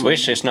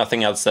 Swish is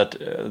nothing else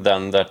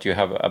than that you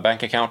have a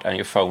bank account and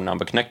your phone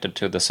number connected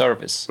to the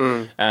service.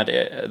 And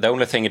the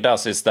only thing it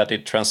does is that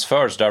it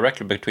transfers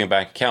directly between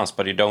bank accounts,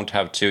 but you don't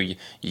have to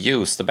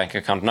use the bank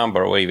account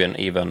number or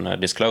even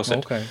disclose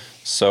it. Okay.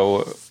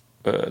 So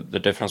the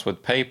difference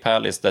with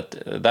PayPal is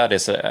that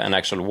is an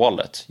actual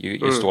wallet.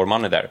 You store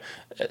money there.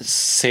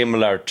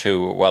 Similar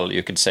to, well,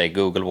 you could say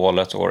Google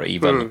Wallet or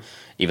even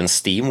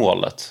Steam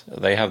Wallet.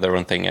 They have their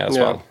own thing as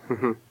well.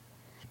 Mm-hmm.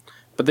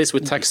 But this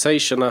with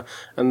taxation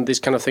and these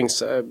kind of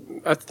things,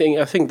 I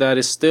think that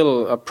is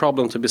still a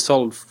problem to be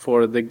solved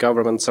for the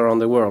governments around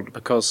the world.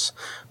 Because,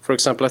 for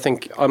example, I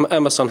think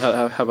Amazon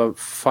have a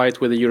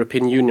fight with the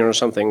European Union or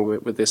something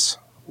with this.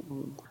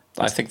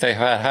 I think they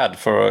had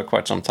for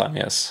quite some time,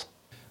 yes.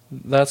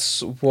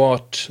 That's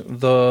what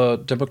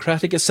the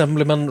Democratic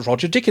Assemblyman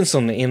Roger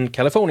Dickinson in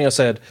California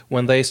said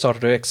when they started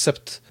to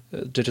accept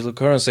digital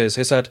currencies.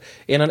 He said,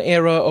 in an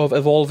era of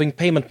evolving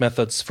payment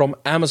methods, from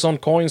Amazon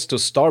coins to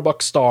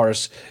Starbucks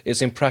stars,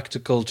 it's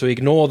impractical to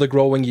ignore the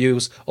growing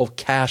use of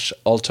cash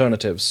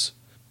alternatives.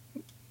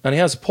 And he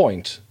has a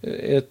point.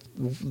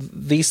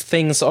 These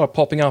things are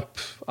popping up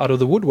out of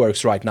the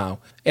woodworks right now,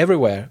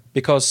 everywhere,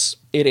 because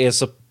it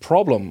is a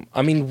problem.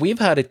 I mean, we've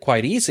had it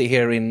quite easy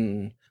here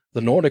in the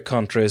Nordic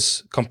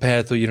countries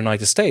compared to the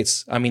United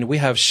States. I mean, we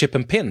have chip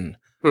and pin.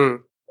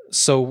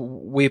 So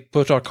we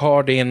put our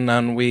card in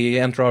and we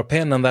enter our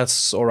PIN, and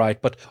that's all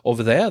right. But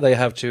over there, they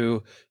have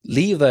to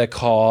leave their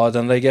card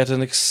and they get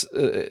an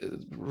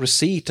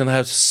receipt and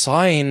have to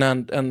sign.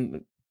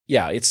 And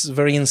yeah, it's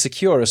very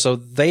insecure. So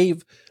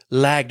they've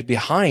lagged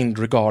behind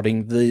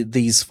regarding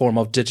these form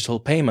of digital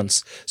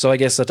payments. So I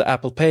guess that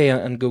Apple Pay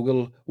and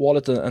Google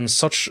Wallet and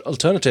such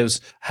alternatives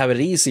have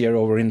it easier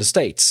over in the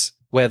States,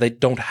 where they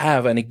don't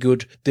have any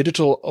good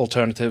digital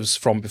alternatives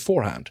from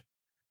beforehand.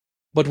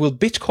 But will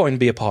Bitcoin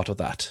be a part of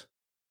that?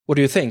 What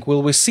do you think?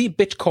 Will we see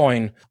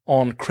Bitcoin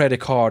on credit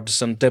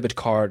cards and debit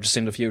cards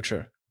in the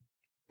future?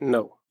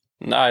 No.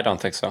 No, I don't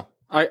think so.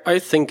 I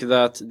think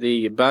that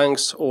the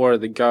banks or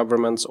the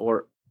governments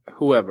or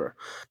whoever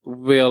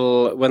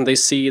will, when they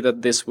see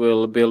that this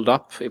will build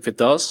up, if it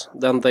does,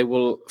 then they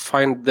will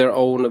find their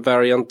own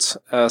variant,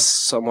 as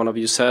someone of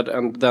you said,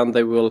 and then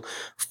they will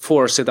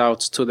force it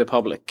out to the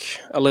public.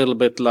 A little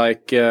bit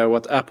like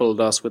what Apple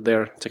does with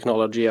their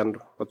technology and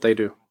what they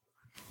do.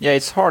 Yeah,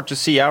 it's hard to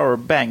see our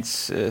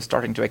banks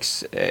starting to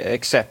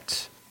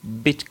accept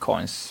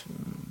Bitcoins.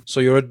 So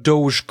you're a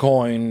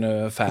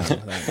Dogecoin fan?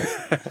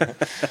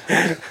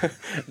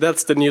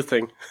 That's the new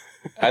thing.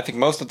 I think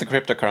most of the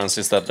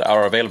cryptocurrencies that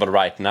are available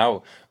right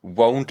now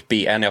won't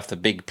be any of the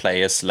big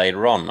players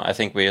later on. I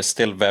think we are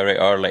still very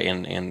early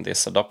in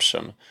this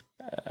adoption,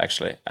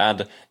 actually.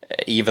 And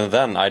even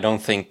then, I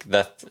don't think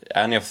that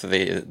any of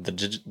the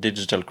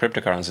digital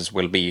cryptocurrencies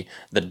will be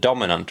the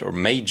dominant or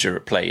major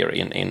player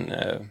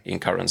in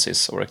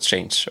currencies or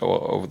exchange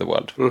over the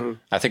world.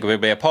 I think we'll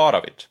be a part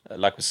of it.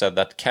 Like we said,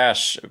 that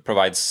cash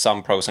provides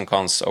some pros and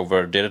cons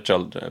over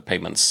digital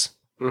payments.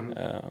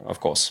 Of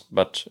course,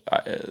 but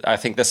I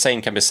think the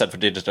same can be said for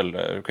digital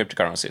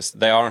cryptocurrencies.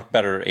 They aren't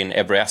better in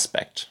every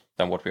aspect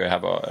than what we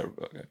have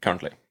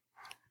currently.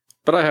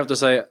 But I have to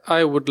say,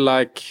 I would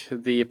like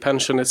the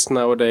pensionists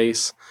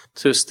nowadays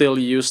to still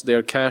use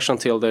their cash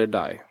until they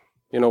die.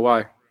 You know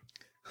why?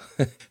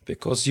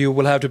 Because you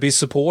will have to be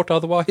support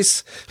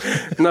otherwise?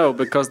 No,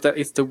 because that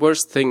is the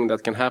worst thing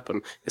that can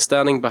happen. Is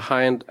standing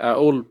behind an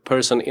old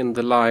person in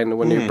the line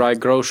when you buy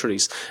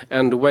groceries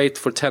and wait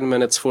for 10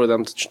 minutes for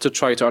them to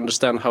try to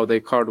understand how their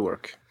card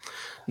work.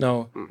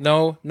 No.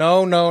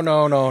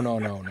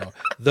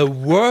 The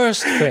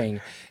worst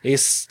thing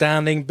is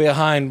standing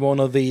behind one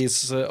of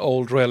these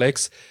old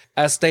relics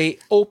as they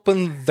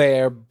open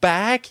their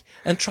bag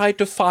and try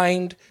to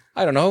find,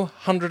 I don't know,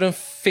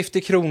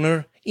 150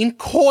 kronor in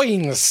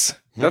coins.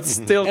 That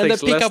still And they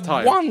takes pick less up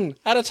time. one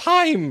at a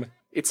time.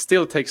 It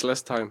still takes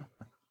less time.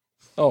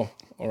 Oh,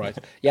 all right.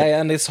 Yeah,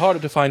 and it's harder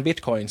to find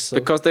bitcoins. So.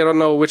 Because they don't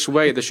know which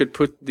way they should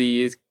put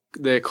the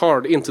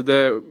card into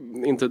the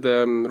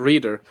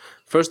reader,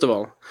 first of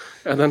all.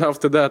 And then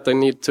after that, they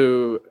need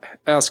to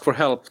ask for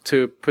help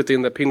to put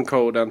in the PIN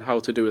code and how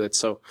to do it.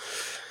 So,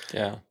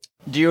 Yeah.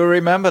 Do you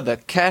remember the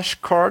cash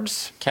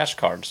cards? Cash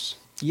cards.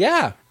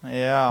 Yeah,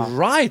 Yeah.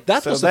 right.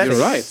 That So was a that's- thing.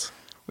 you're right.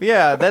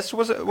 Yeah, that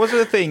was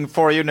a thing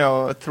for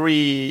 3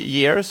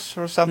 years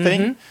or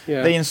something.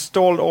 Yeah. They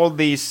installed all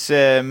these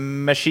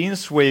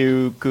machines where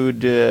you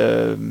could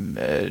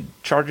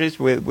charge it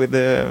with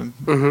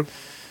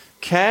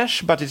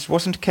cash, but it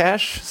wasn't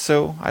cash,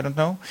 so I don't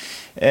know.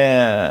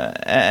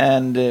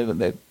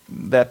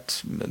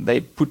 That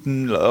they put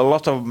in a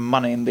lot of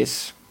money in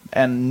this,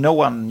 and no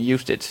one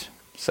used it,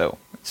 so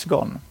it's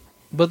gone.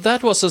 But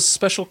that was a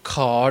special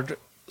card,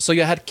 so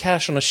you had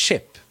cash on a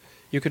ship.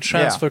 You could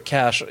transfer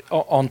cash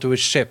onto a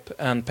ship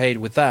and paid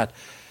with that.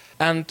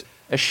 And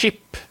A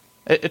ship,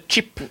 a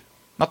chip,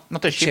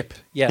 not a ship. ship,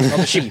 yeah, not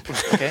a sheep.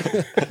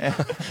 Okay.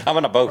 I'm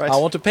on a boat. I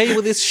want to pay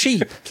with this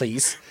sheep,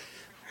 please.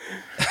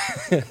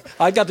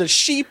 I got a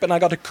sheep and I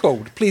got a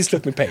code. Please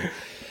let me pay.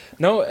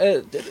 No,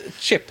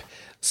 chip.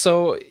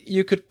 So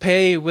you could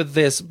pay with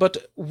this,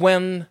 but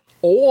when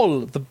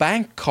all the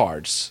bank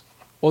cards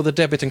or the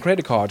debit and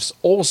credit cards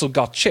also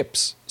got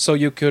chips, so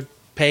you could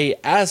pay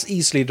as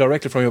easily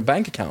directly from your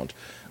bank account,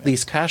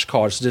 these cash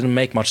cards didn't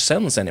make much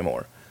sense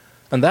anymore.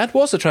 And that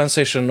was a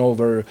transition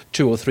over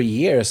 2 or 3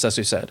 years, as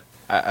you said.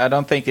 I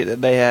don't think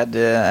they had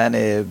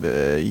any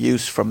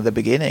use from the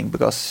beginning,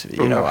 because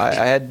I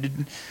had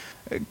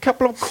a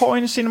couple of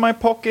coins in my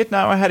pocket.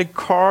 Now I had a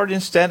card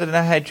instead, and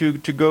I had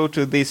to go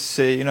to this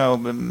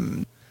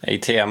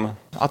ATM.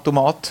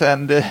 automat,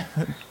 and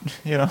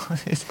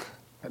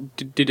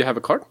Did you have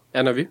a card?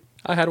 Any of you?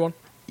 I had one.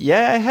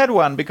 yeah, I had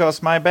one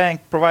because my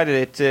bank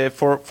provided it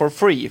for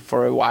free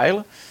for a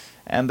while,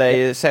 and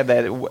they said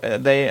that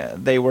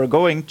they were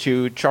going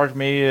to charge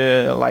me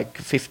like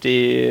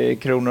 50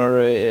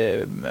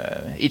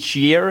 kronor each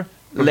year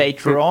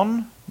later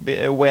on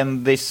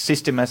when this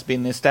system has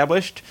been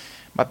established,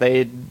 but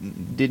they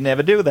did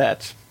never do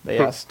that. They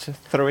just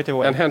throw it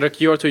away. And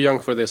Henrik, you are too young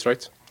for this,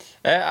 right?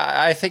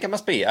 I think I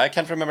must be. I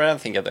can't remember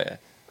anything of it.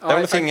 The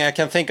only thing I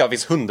can think of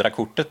is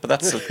 100-kortet, but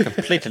that's a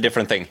completely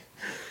different thing.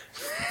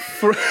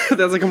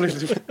 That's a completely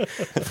different.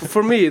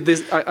 For me,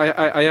 this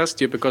I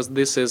asked you because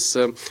this is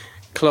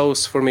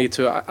close for me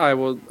to.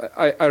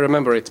 I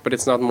remember it, but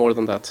it's not more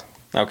than that.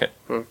 Okay.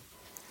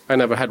 I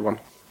never had one.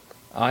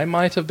 I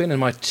might have been in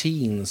my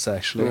teens,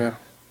 actually. Yeah.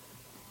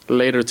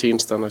 Later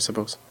teens, then I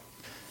suppose.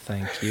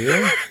 Thank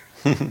you.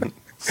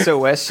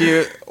 So as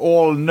you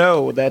all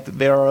know, that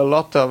there are a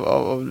lot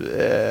of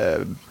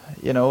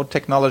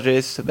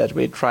technologies that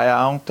we try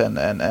out,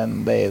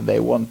 and they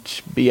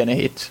won't be any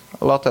hit.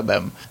 A lot of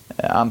them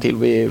until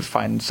we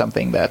find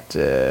something that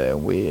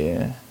we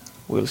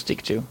will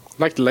stick to.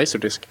 Like the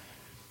Laserdisc.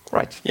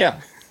 Right. Yeah.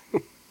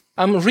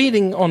 I'm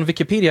reading on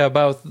Wikipedia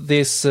about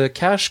this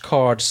cash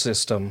card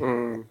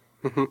system.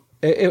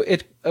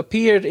 It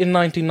appeared in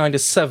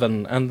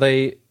 1997, and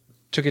they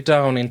took it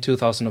down in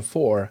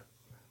 2004.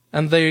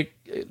 And they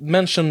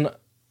mention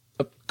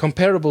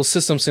comparable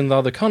systems in the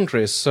other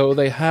countries. So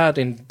they had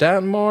in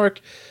Denmark,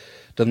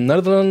 the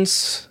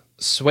Netherlands,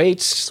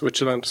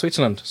 Switzerland.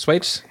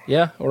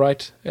 Yeah, all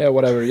right. Yeah,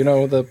 whatever.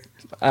 The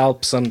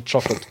Alps and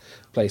chocolate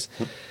place.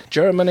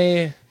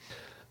 Germany,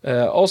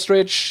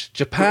 Ostrich,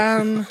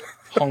 Japan,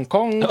 Hong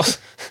Kong,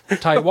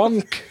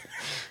 Taiwan.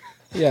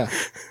 Yeah,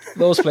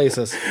 those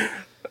places.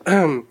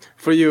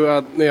 For you,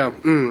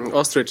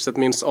 ostrich, that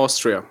means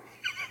Austria.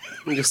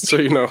 Just so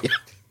you know.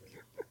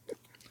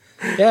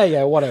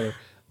 Yeah, whatever.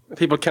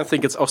 People can't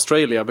think it's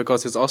Australia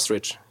because it's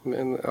ostrich.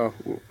 And,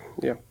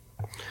 yeah.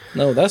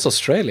 No, that's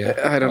Australia.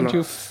 I don't Aren't know.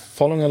 you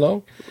following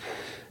along?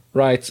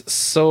 Right.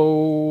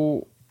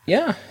 So,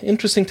 yeah,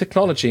 interesting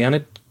technology,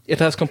 and it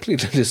has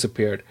completely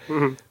disappeared.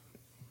 Mm-hmm.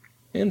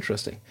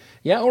 Interesting.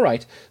 Yeah, all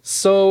right.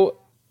 So,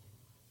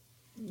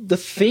 the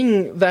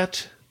thing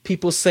that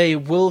people say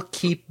will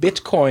keep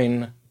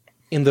Bitcoin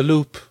in the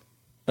loop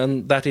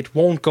and that it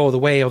won't go the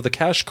way of the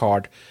cash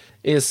card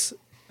is,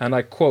 and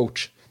I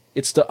quote,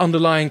 "It's the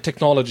underlying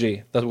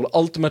technology that will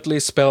ultimately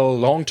spell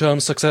long-term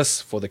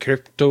success for the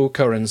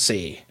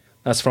cryptocurrency."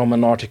 That's from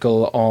an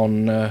article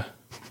on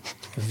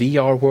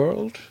VR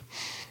World.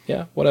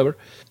 Yeah, whatever.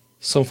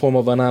 Some form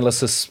of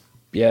analysis,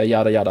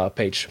 yada yada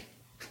page.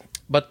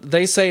 But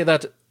they say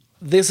that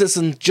this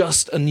isn't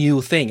just a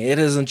new thing. It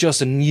isn't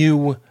just a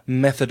new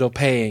method of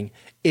paying.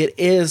 It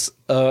is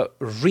a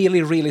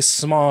really, really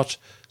smart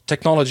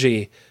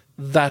technology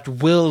that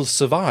will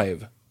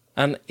survive.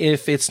 And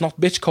if it's not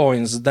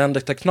bitcoins, then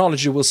the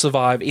technology will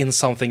survive in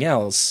something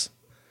else.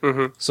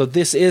 Mm-hmm. So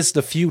this is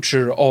the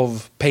future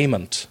of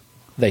payment,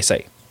 they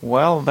say.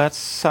 Well, that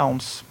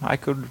sounds. I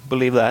could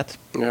believe that.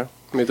 Yeah,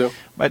 me too.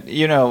 But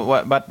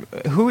but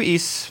who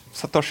is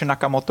Satoshi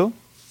Nakamoto?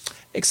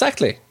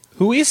 Exactly.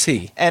 Who is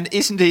he? And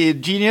isn't he a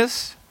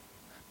genius?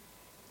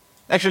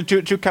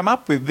 Actually, to come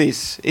up with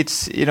this,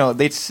 it's he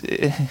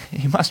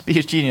must be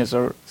a genius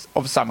or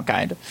of some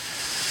kind.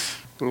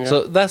 Yeah.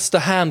 So that's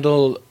the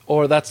handle,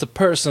 or that's the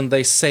person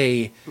they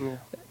say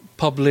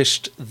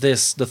published the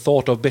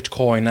thought of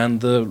Bitcoin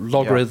and the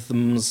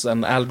logarithms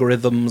and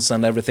algorithms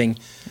and everything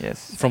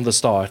from the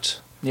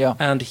start. Yeah.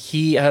 And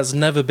he has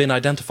never been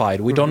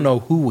identified. We don't know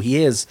who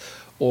he is,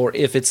 or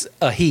if it's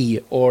a he,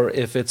 or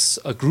if it's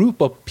a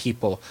group of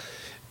people.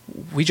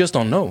 We just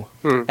don't know.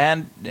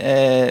 And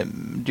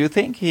do you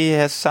think he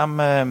has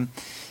some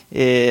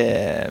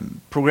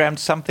programmed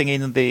something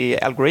in the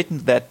algorithm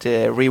that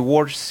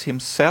rewards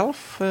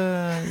himself,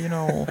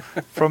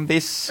 from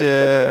this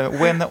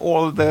when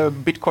all the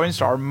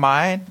bitcoins are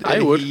mined?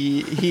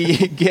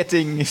 He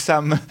getting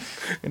some,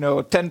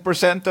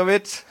 10% of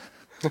it.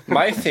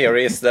 My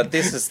theory is that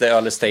this is the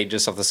early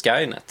stages of the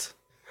Skynet.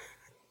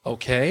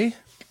 Okay.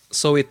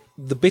 So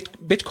the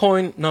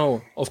Bitcoin,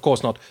 no, of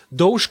course not.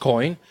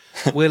 Dogecoin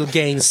will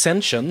gain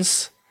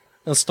sentience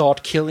and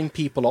start killing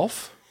people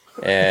off.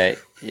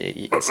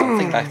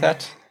 Something like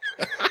that.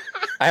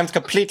 I haven't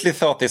completely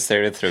thought this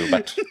theory through,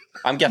 but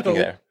I'm getting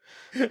there.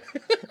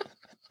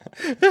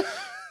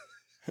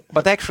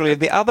 But actually,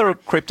 the other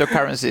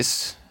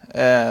cryptocurrencies,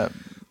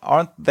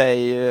 aren't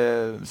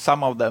they,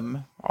 some of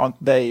them,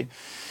 aren't they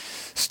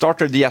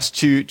started just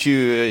to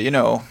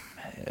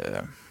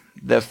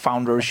the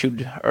founder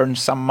should earn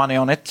some money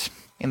on it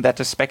in that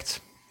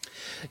aspect?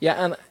 Yeah,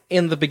 and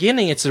in the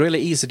beginning, it's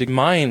really easy to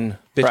mine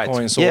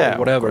Bitcoins or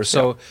whatever. Course,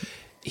 so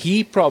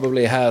he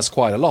probably has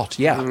quite a lot.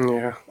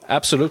 Yeah,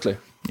 absolutely.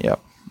 Yeah.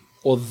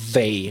 Or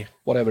they,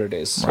 whatever it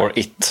is. Or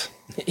it.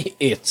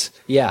 It.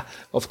 Yeah,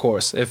 of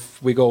course,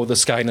 if we go the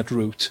Skynet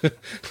route.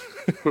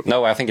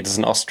 No, I think it is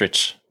an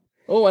ostrich.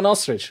 Oh, an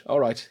ostrich.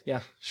 All right.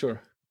 Yeah,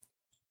 sure.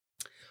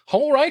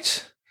 All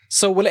right.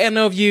 So will any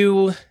of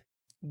you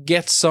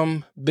get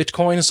some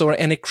Bitcoins or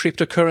any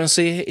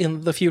cryptocurrency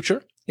in the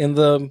future? In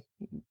the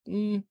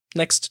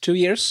next 2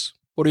 years?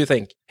 What do you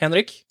think?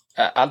 Henrik?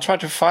 I'll try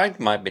to find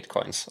my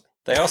Bitcoins.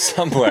 They are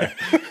somewhere.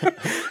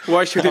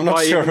 Why should he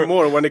buy even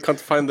more when he can't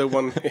find the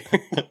one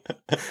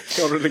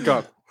he already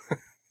got?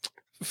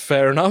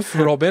 Fair enough.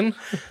 Robin?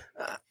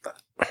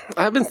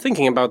 I've been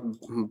thinking about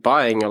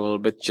buying a little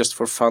bit just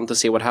for fun to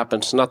see what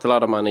happens. Not a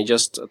lot of money,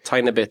 just a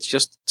tiny bit,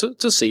 just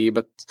to see.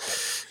 But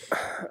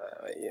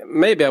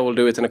maybe I will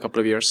do it in a couple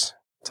of years'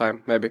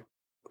 time. Maybe.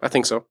 I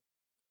think so.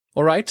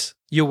 All right.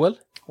 You will?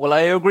 Well,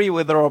 I agree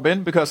with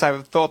Robin because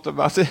I've thought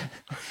about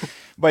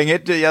buying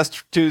it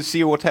just to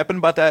see what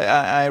happened, but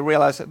I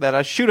realized that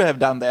I should have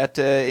done that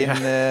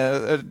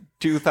in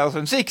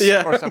 2006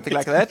 or something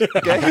like that.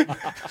 Okay,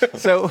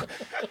 so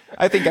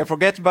I think I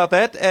forget about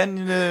that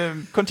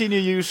and continue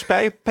use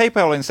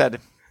PayPal instead.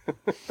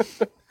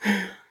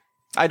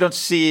 I don't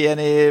see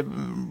any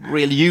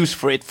real use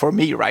for it for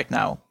me right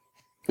now.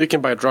 You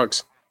can buy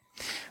drugs.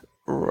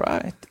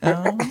 Right.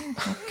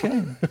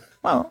 Okay.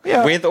 Well,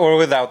 yeah. With or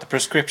without a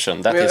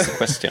prescription? That is the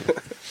question.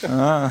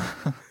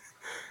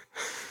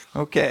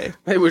 Okay.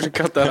 Maybe we should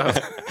cut that out.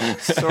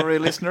 Sorry,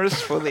 listeners,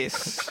 for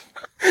this.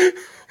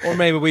 Or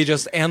maybe we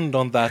just end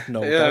on that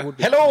note. Yeah. That would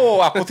be... Hello,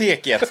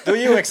 Apoteket! Do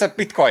you accept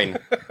Bitcoin?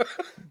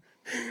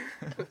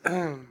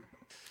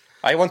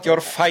 I want your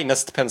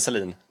finest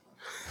penicillin.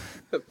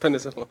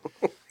 Penicillin.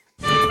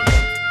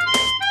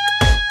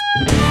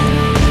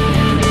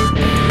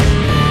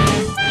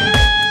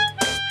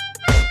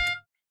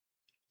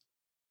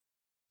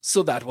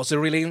 So that was a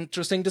really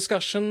interesting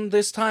discussion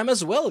this time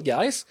as well,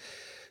 guys.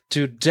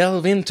 To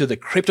delve into the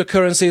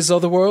cryptocurrencies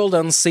of the world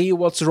and see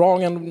what's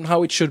wrong and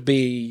how it should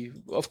be.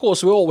 Of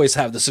course, we always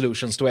have the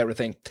solutions to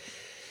everything.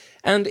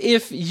 And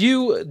if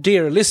you,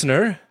 dear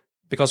listener,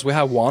 because we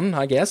have one,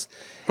 I guess,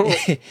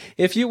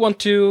 if you want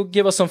to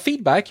give us some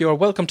feedback, you're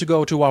welcome to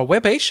go to our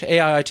webpage,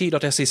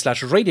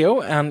 aiit.se/radio,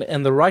 and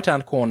in the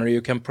right-hand corner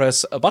you can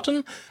press a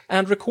button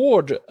and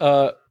record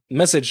a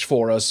message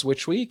for us,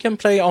 which we can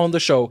play on the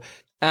show.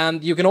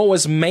 And you can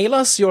always mail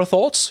us your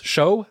thoughts,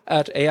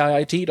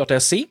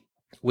 show@aiit.se.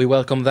 We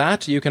welcome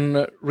that. You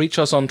can reach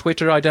us on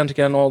Twitter,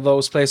 Identica, and all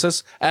those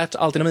places, at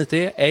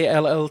Altinomiti,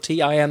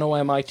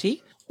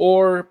 ALLTINOMIT,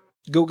 or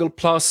Google+.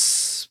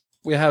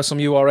 We have some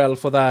URL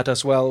for that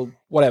as well.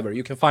 Whatever,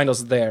 you can find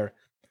us there.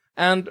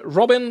 And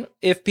Robin,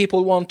 if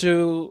people want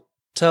to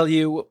tell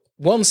you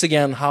once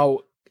again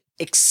how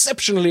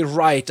exceptionally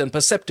right and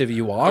perceptive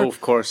you are,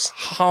 of course,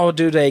 how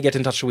do they get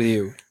in touch with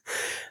you?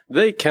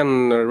 They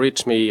can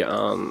reach me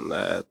on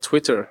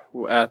Twitter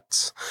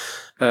at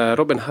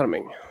Robin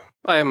Harming.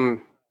 I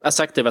am as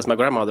active as my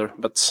grandmother,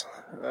 but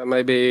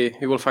maybe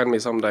you will find me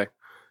someday.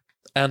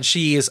 And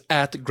she is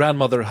at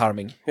Grandmother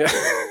Harming. Yeah.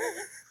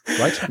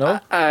 Right? No?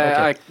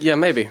 Okay. Yeah,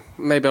 maybe.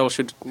 Maybe I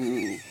should...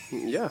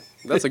 yeah,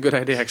 that's a good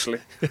idea,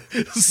 actually.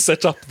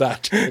 Set up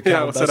that.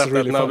 Yeah, I'll set up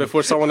really that now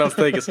before someone else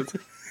takes it.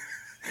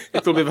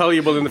 It will be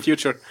valuable in the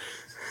future.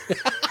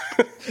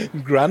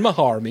 Grandma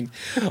Harming.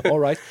 All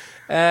right.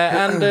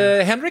 And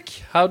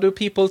Henrik, how do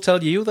people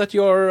tell you that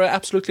you're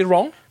absolutely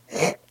wrong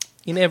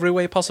in every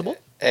way possible?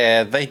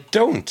 They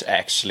don't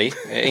actually.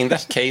 In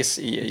that case,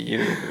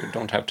 you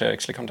don't have to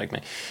actually contact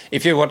me.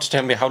 If you want to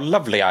tell me how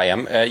lovely I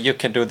am, you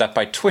can do that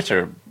by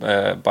Twitter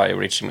by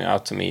reaching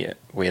out to me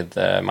with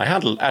my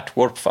handle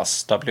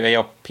 @warpfuzz,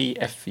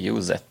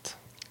 WARPFUZ.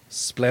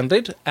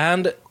 Splendid.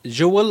 And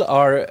Joel,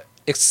 our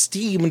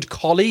esteemed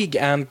colleague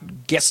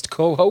and guest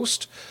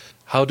co-host,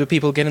 how do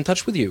people get in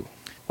touch with you?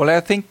 Well, I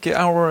think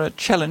our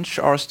challenge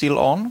are still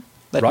on.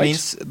 That Right.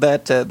 means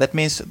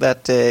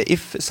that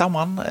if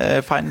someone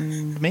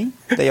find me,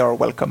 they are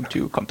welcome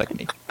to contact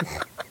me.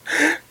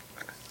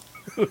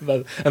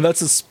 And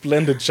that's a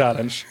splendid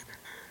challenge.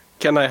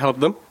 Can I help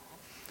them?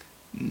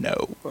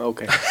 No.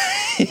 Okay.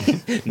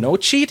 No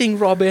cheating,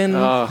 Robin.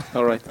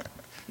 All right.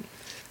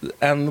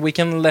 And we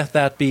can let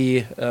that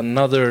be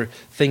another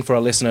thing for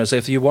our listeners.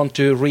 If you want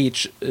to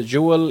reach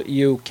Joel,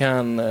 you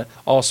can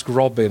ask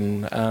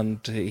Robin and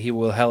he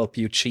will help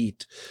you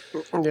cheat.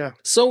 Yeah.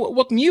 So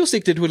what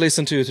music did we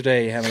listen to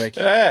today, Henrik?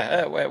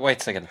 Wait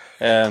a second.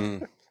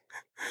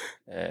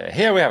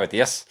 Here we have it,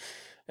 yes.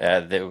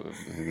 The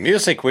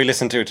music we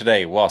listened to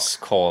today was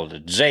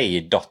called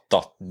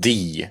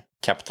J.D,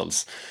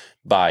 capitals,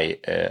 by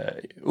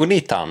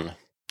Unitan.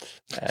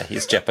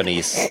 He's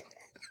Japanese.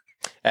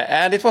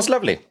 And it was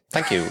lovely.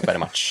 Thank you very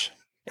much.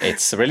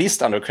 It's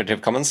released under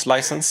Creative Commons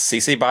license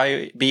CC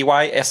by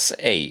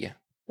BY-SA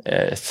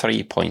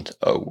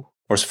 3.0.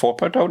 Or is it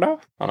 4.0 now?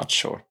 I'm not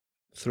sure.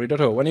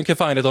 3.0, and you can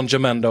find it on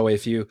Jamendo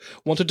if you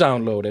want to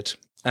download it.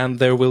 And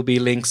there will be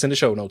links in the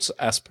show notes,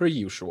 as per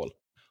usual.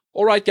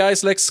 All right,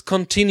 guys, let's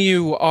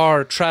continue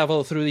our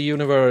travel through the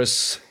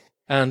universe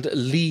and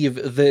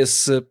leave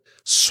this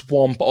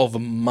swamp of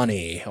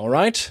money, all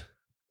right?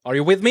 Are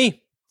you with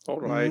me? All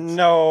right.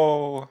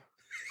 No.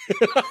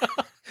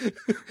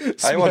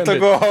 I want to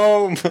go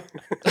home.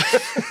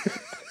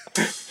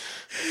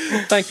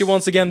 Thank you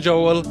once again,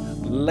 Joel.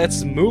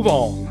 Let's move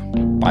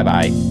on.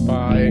 Bye-bye.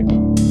 Bye.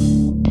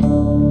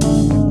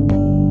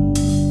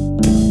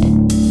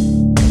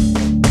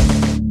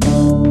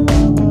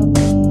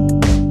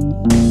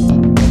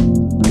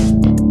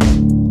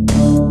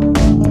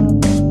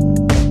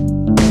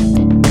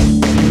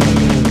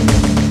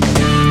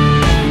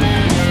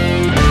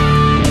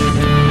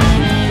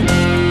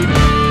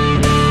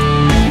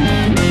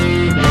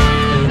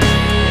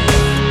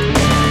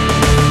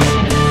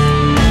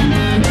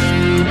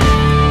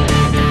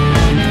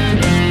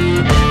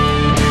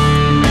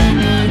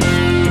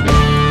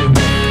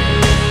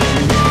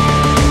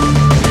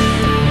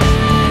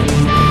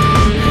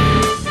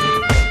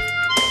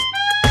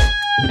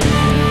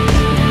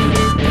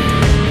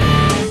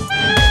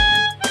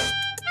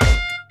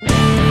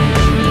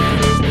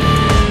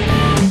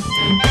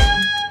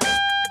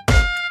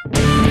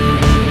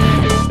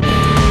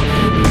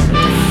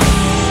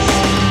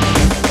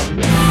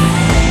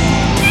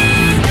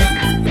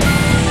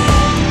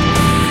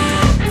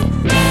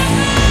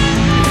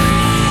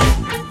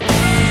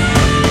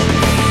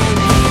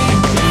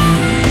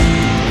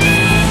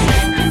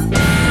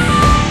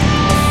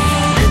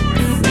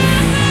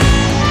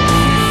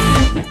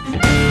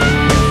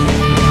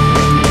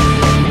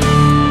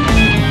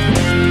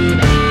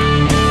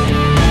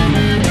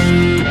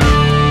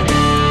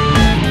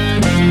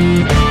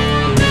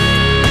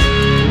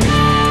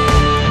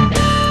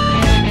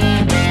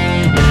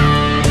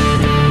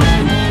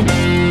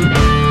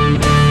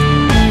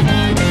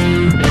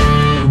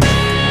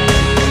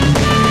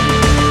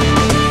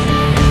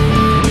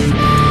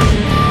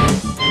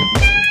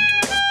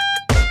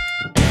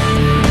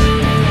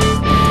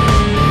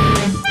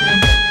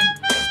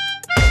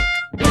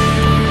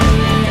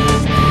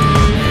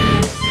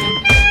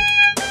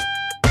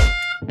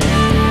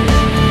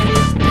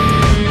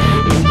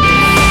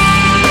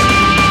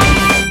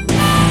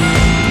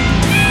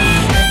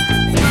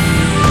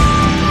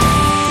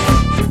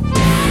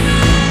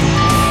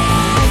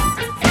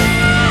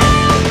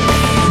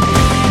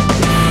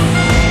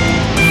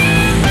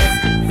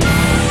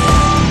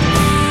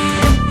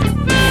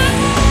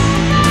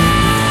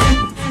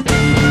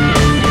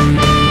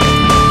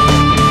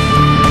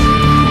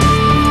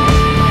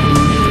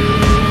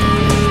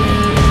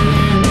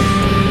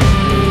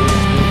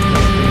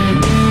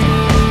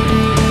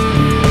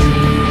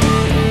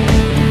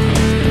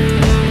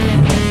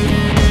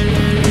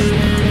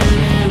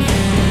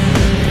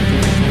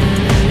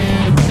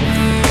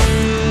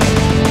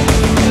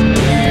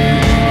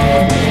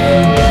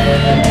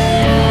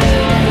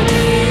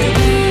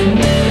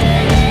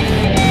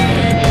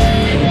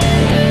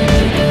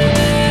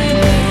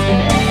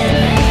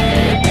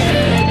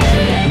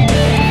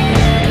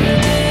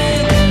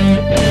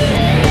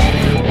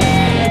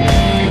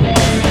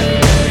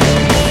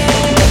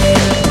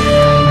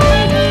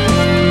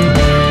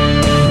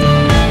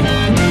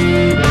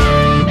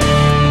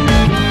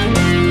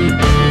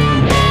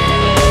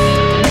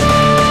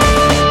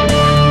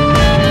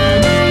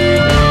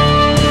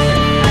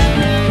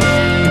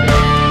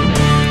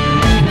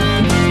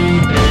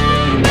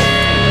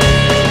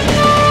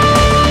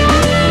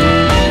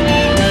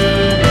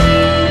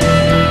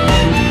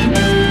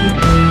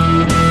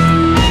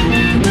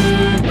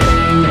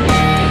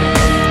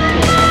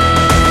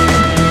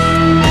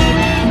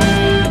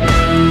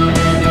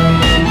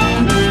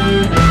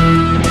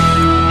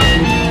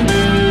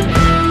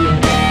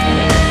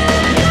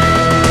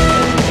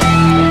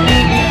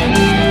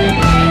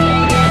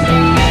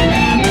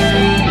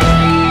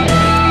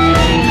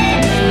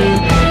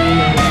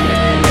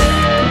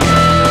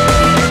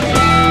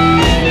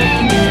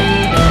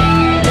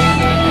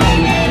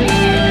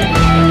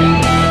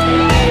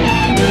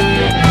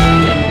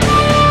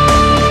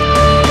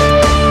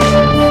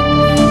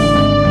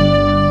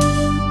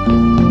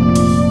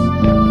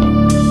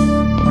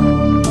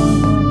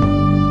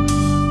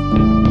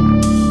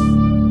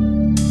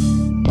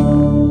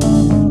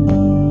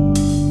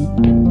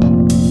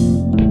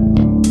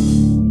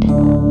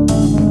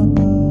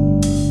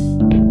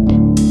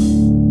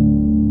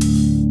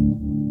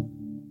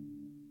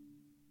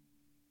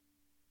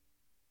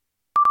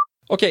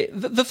 Okay,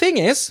 the thing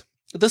is,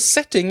 the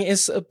setting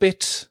is a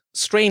bit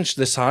strange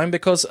this time,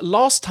 because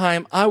last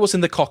time I was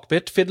in the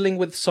cockpit fiddling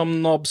with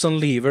some knobs and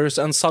levers,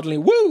 and suddenly,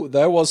 woo,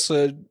 there was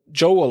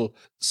Joel.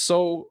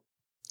 So...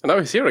 And now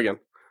he's here again.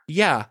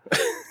 Yeah.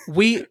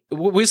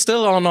 We're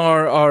still on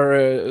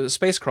our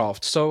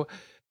spacecraft, so...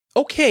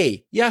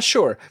 Okay, yeah,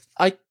 sure.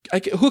 I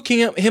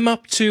hooking him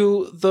up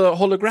to the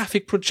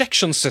holographic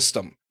projection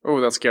system. Oh,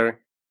 that's scary.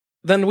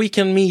 Then we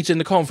can meet in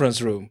the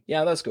conference room.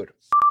 Yeah, that's good.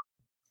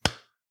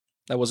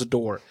 That was a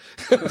door.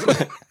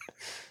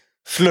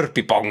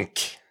 Flurpy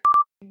bonk.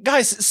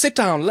 Guys, sit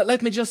down.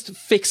 Let me just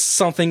fix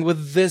something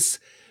with this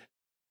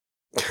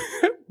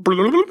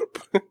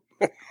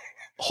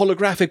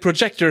holographic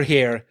projector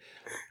here.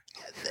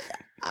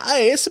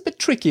 It's a bit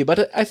tricky,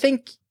 but I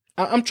think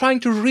I'm trying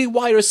to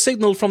rewire a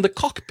signal from the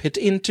cockpit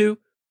into...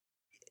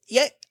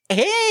 Yeah.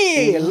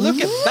 Hey,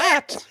 look at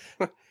that.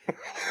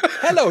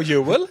 Hello,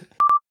 Joel.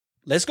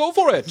 Let's go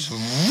for it.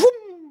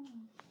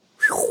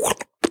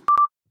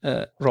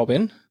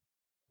 Robin,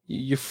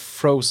 you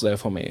froze there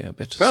for me a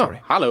bit. Sorry.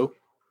 Hello.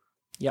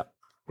 Yeah,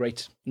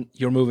 great.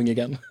 You're moving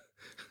again.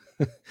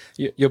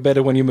 You're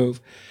better when you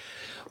move.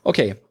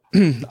 Okay.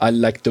 I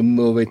like to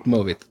move it.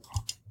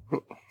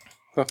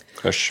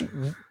 Hush.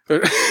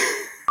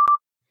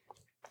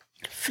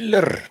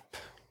 Flurp.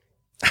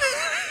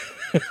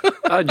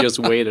 I just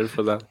waited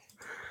for that.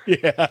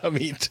 Yeah,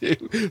 me too.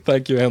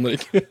 Thank you,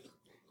 Henrik.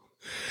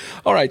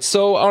 All right,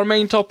 so our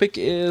main topic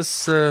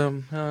is,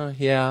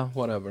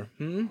 whatever.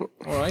 All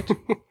right.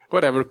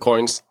 Whatever,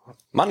 coins.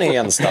 Money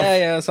and stuff.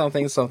 Yeah,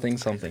 something.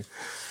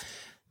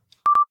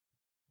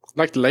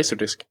 Like the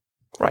Laserdisc.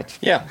 Right.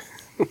 Yeah.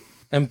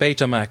 And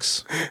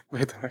Betamax.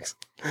 Betamax.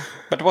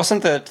 But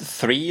wasn't there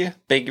 3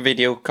 big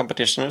video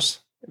competitioners?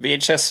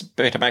 VHS,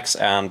 Betamax,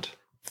 and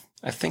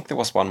I think there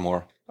was one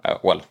more.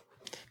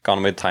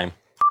 Gone with time.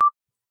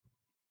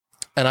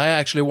 And I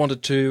actually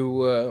wanted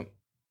to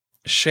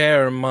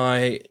share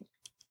my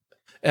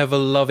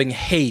ever-loving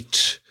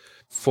hate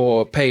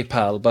for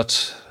PayPal,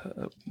 but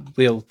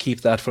we'll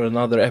keep that for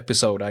another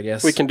episode, I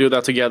guess. We can do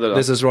that together, though.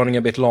 This is running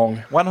a bit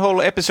long. One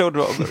whole episode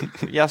of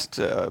just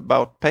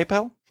about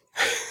PayPal?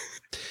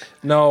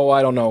 No,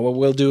 I don't know.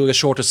 We'll do a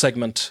shorter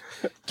segment.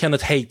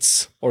 Kenneth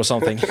hates or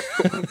something.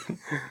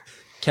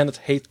 Kenneth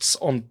hates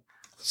on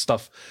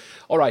stuff.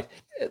 All right.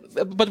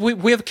 But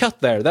we have cut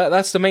there.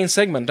 That's the main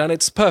segment, and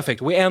it's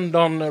perfect. We end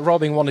on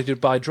Robin wanting to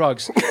buy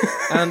drugs.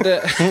 And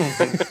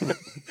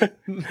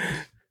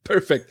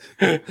perfect.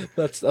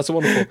 That's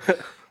wonderful.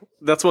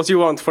 That's what you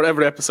want for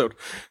every episode.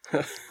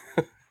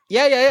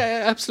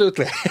 Yeah,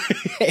 absolutely.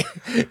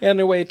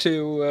 Any way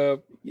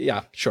to...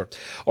 sure.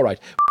 All right.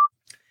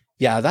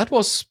 Yeah, that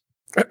was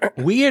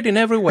weird in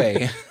every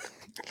way.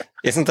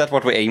 Isn't that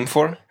what we aim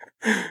for?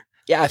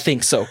 Yeah, I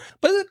think so.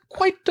 But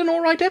quite an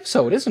alright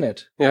episode, isn't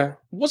it? Yeah.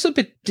 Was a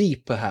bit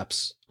deep,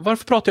 perhaps.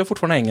 Varför pratar jag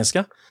fortfarande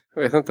engelska?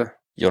 Jag vet inte.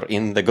 You're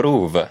in the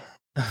groove.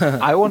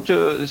 I want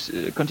to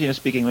continue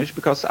speaking English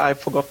because I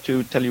forgot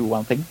to tell you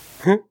one thing.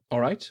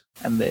 All right.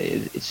 And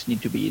it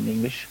needs to be in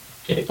English.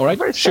 All right,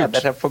 Very sad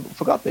that I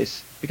forgot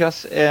this.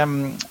 Because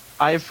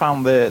I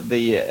found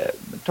the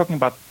talking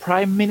about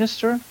prime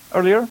minister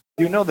earlier.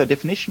 Do you know the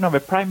definition of a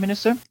prime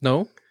minister?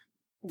 No?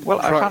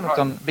 Well, I found it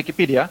on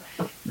Wikipedia.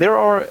 There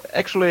are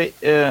actually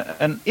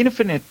an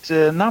infinite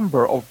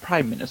number of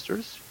prime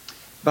ministers,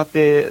 but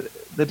the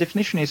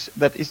definition is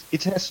that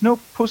it has no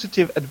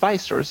positive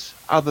advisors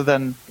other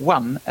than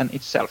one and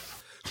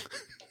itself.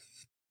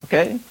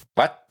 Okay?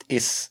 What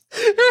is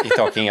he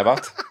talking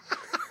about?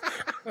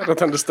 I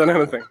don't understand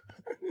anything.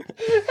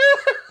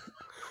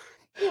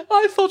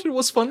 I thought it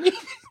was funny.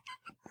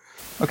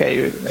 Okay,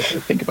 you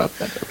think about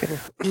that. Okay.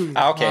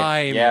 Okay.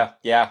 Prime.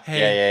 Yeah.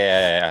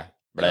 Hey.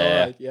 Blah.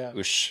 All right, yeah.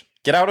 Ush.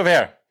 Get out of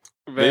here.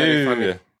 Very Boo. funny.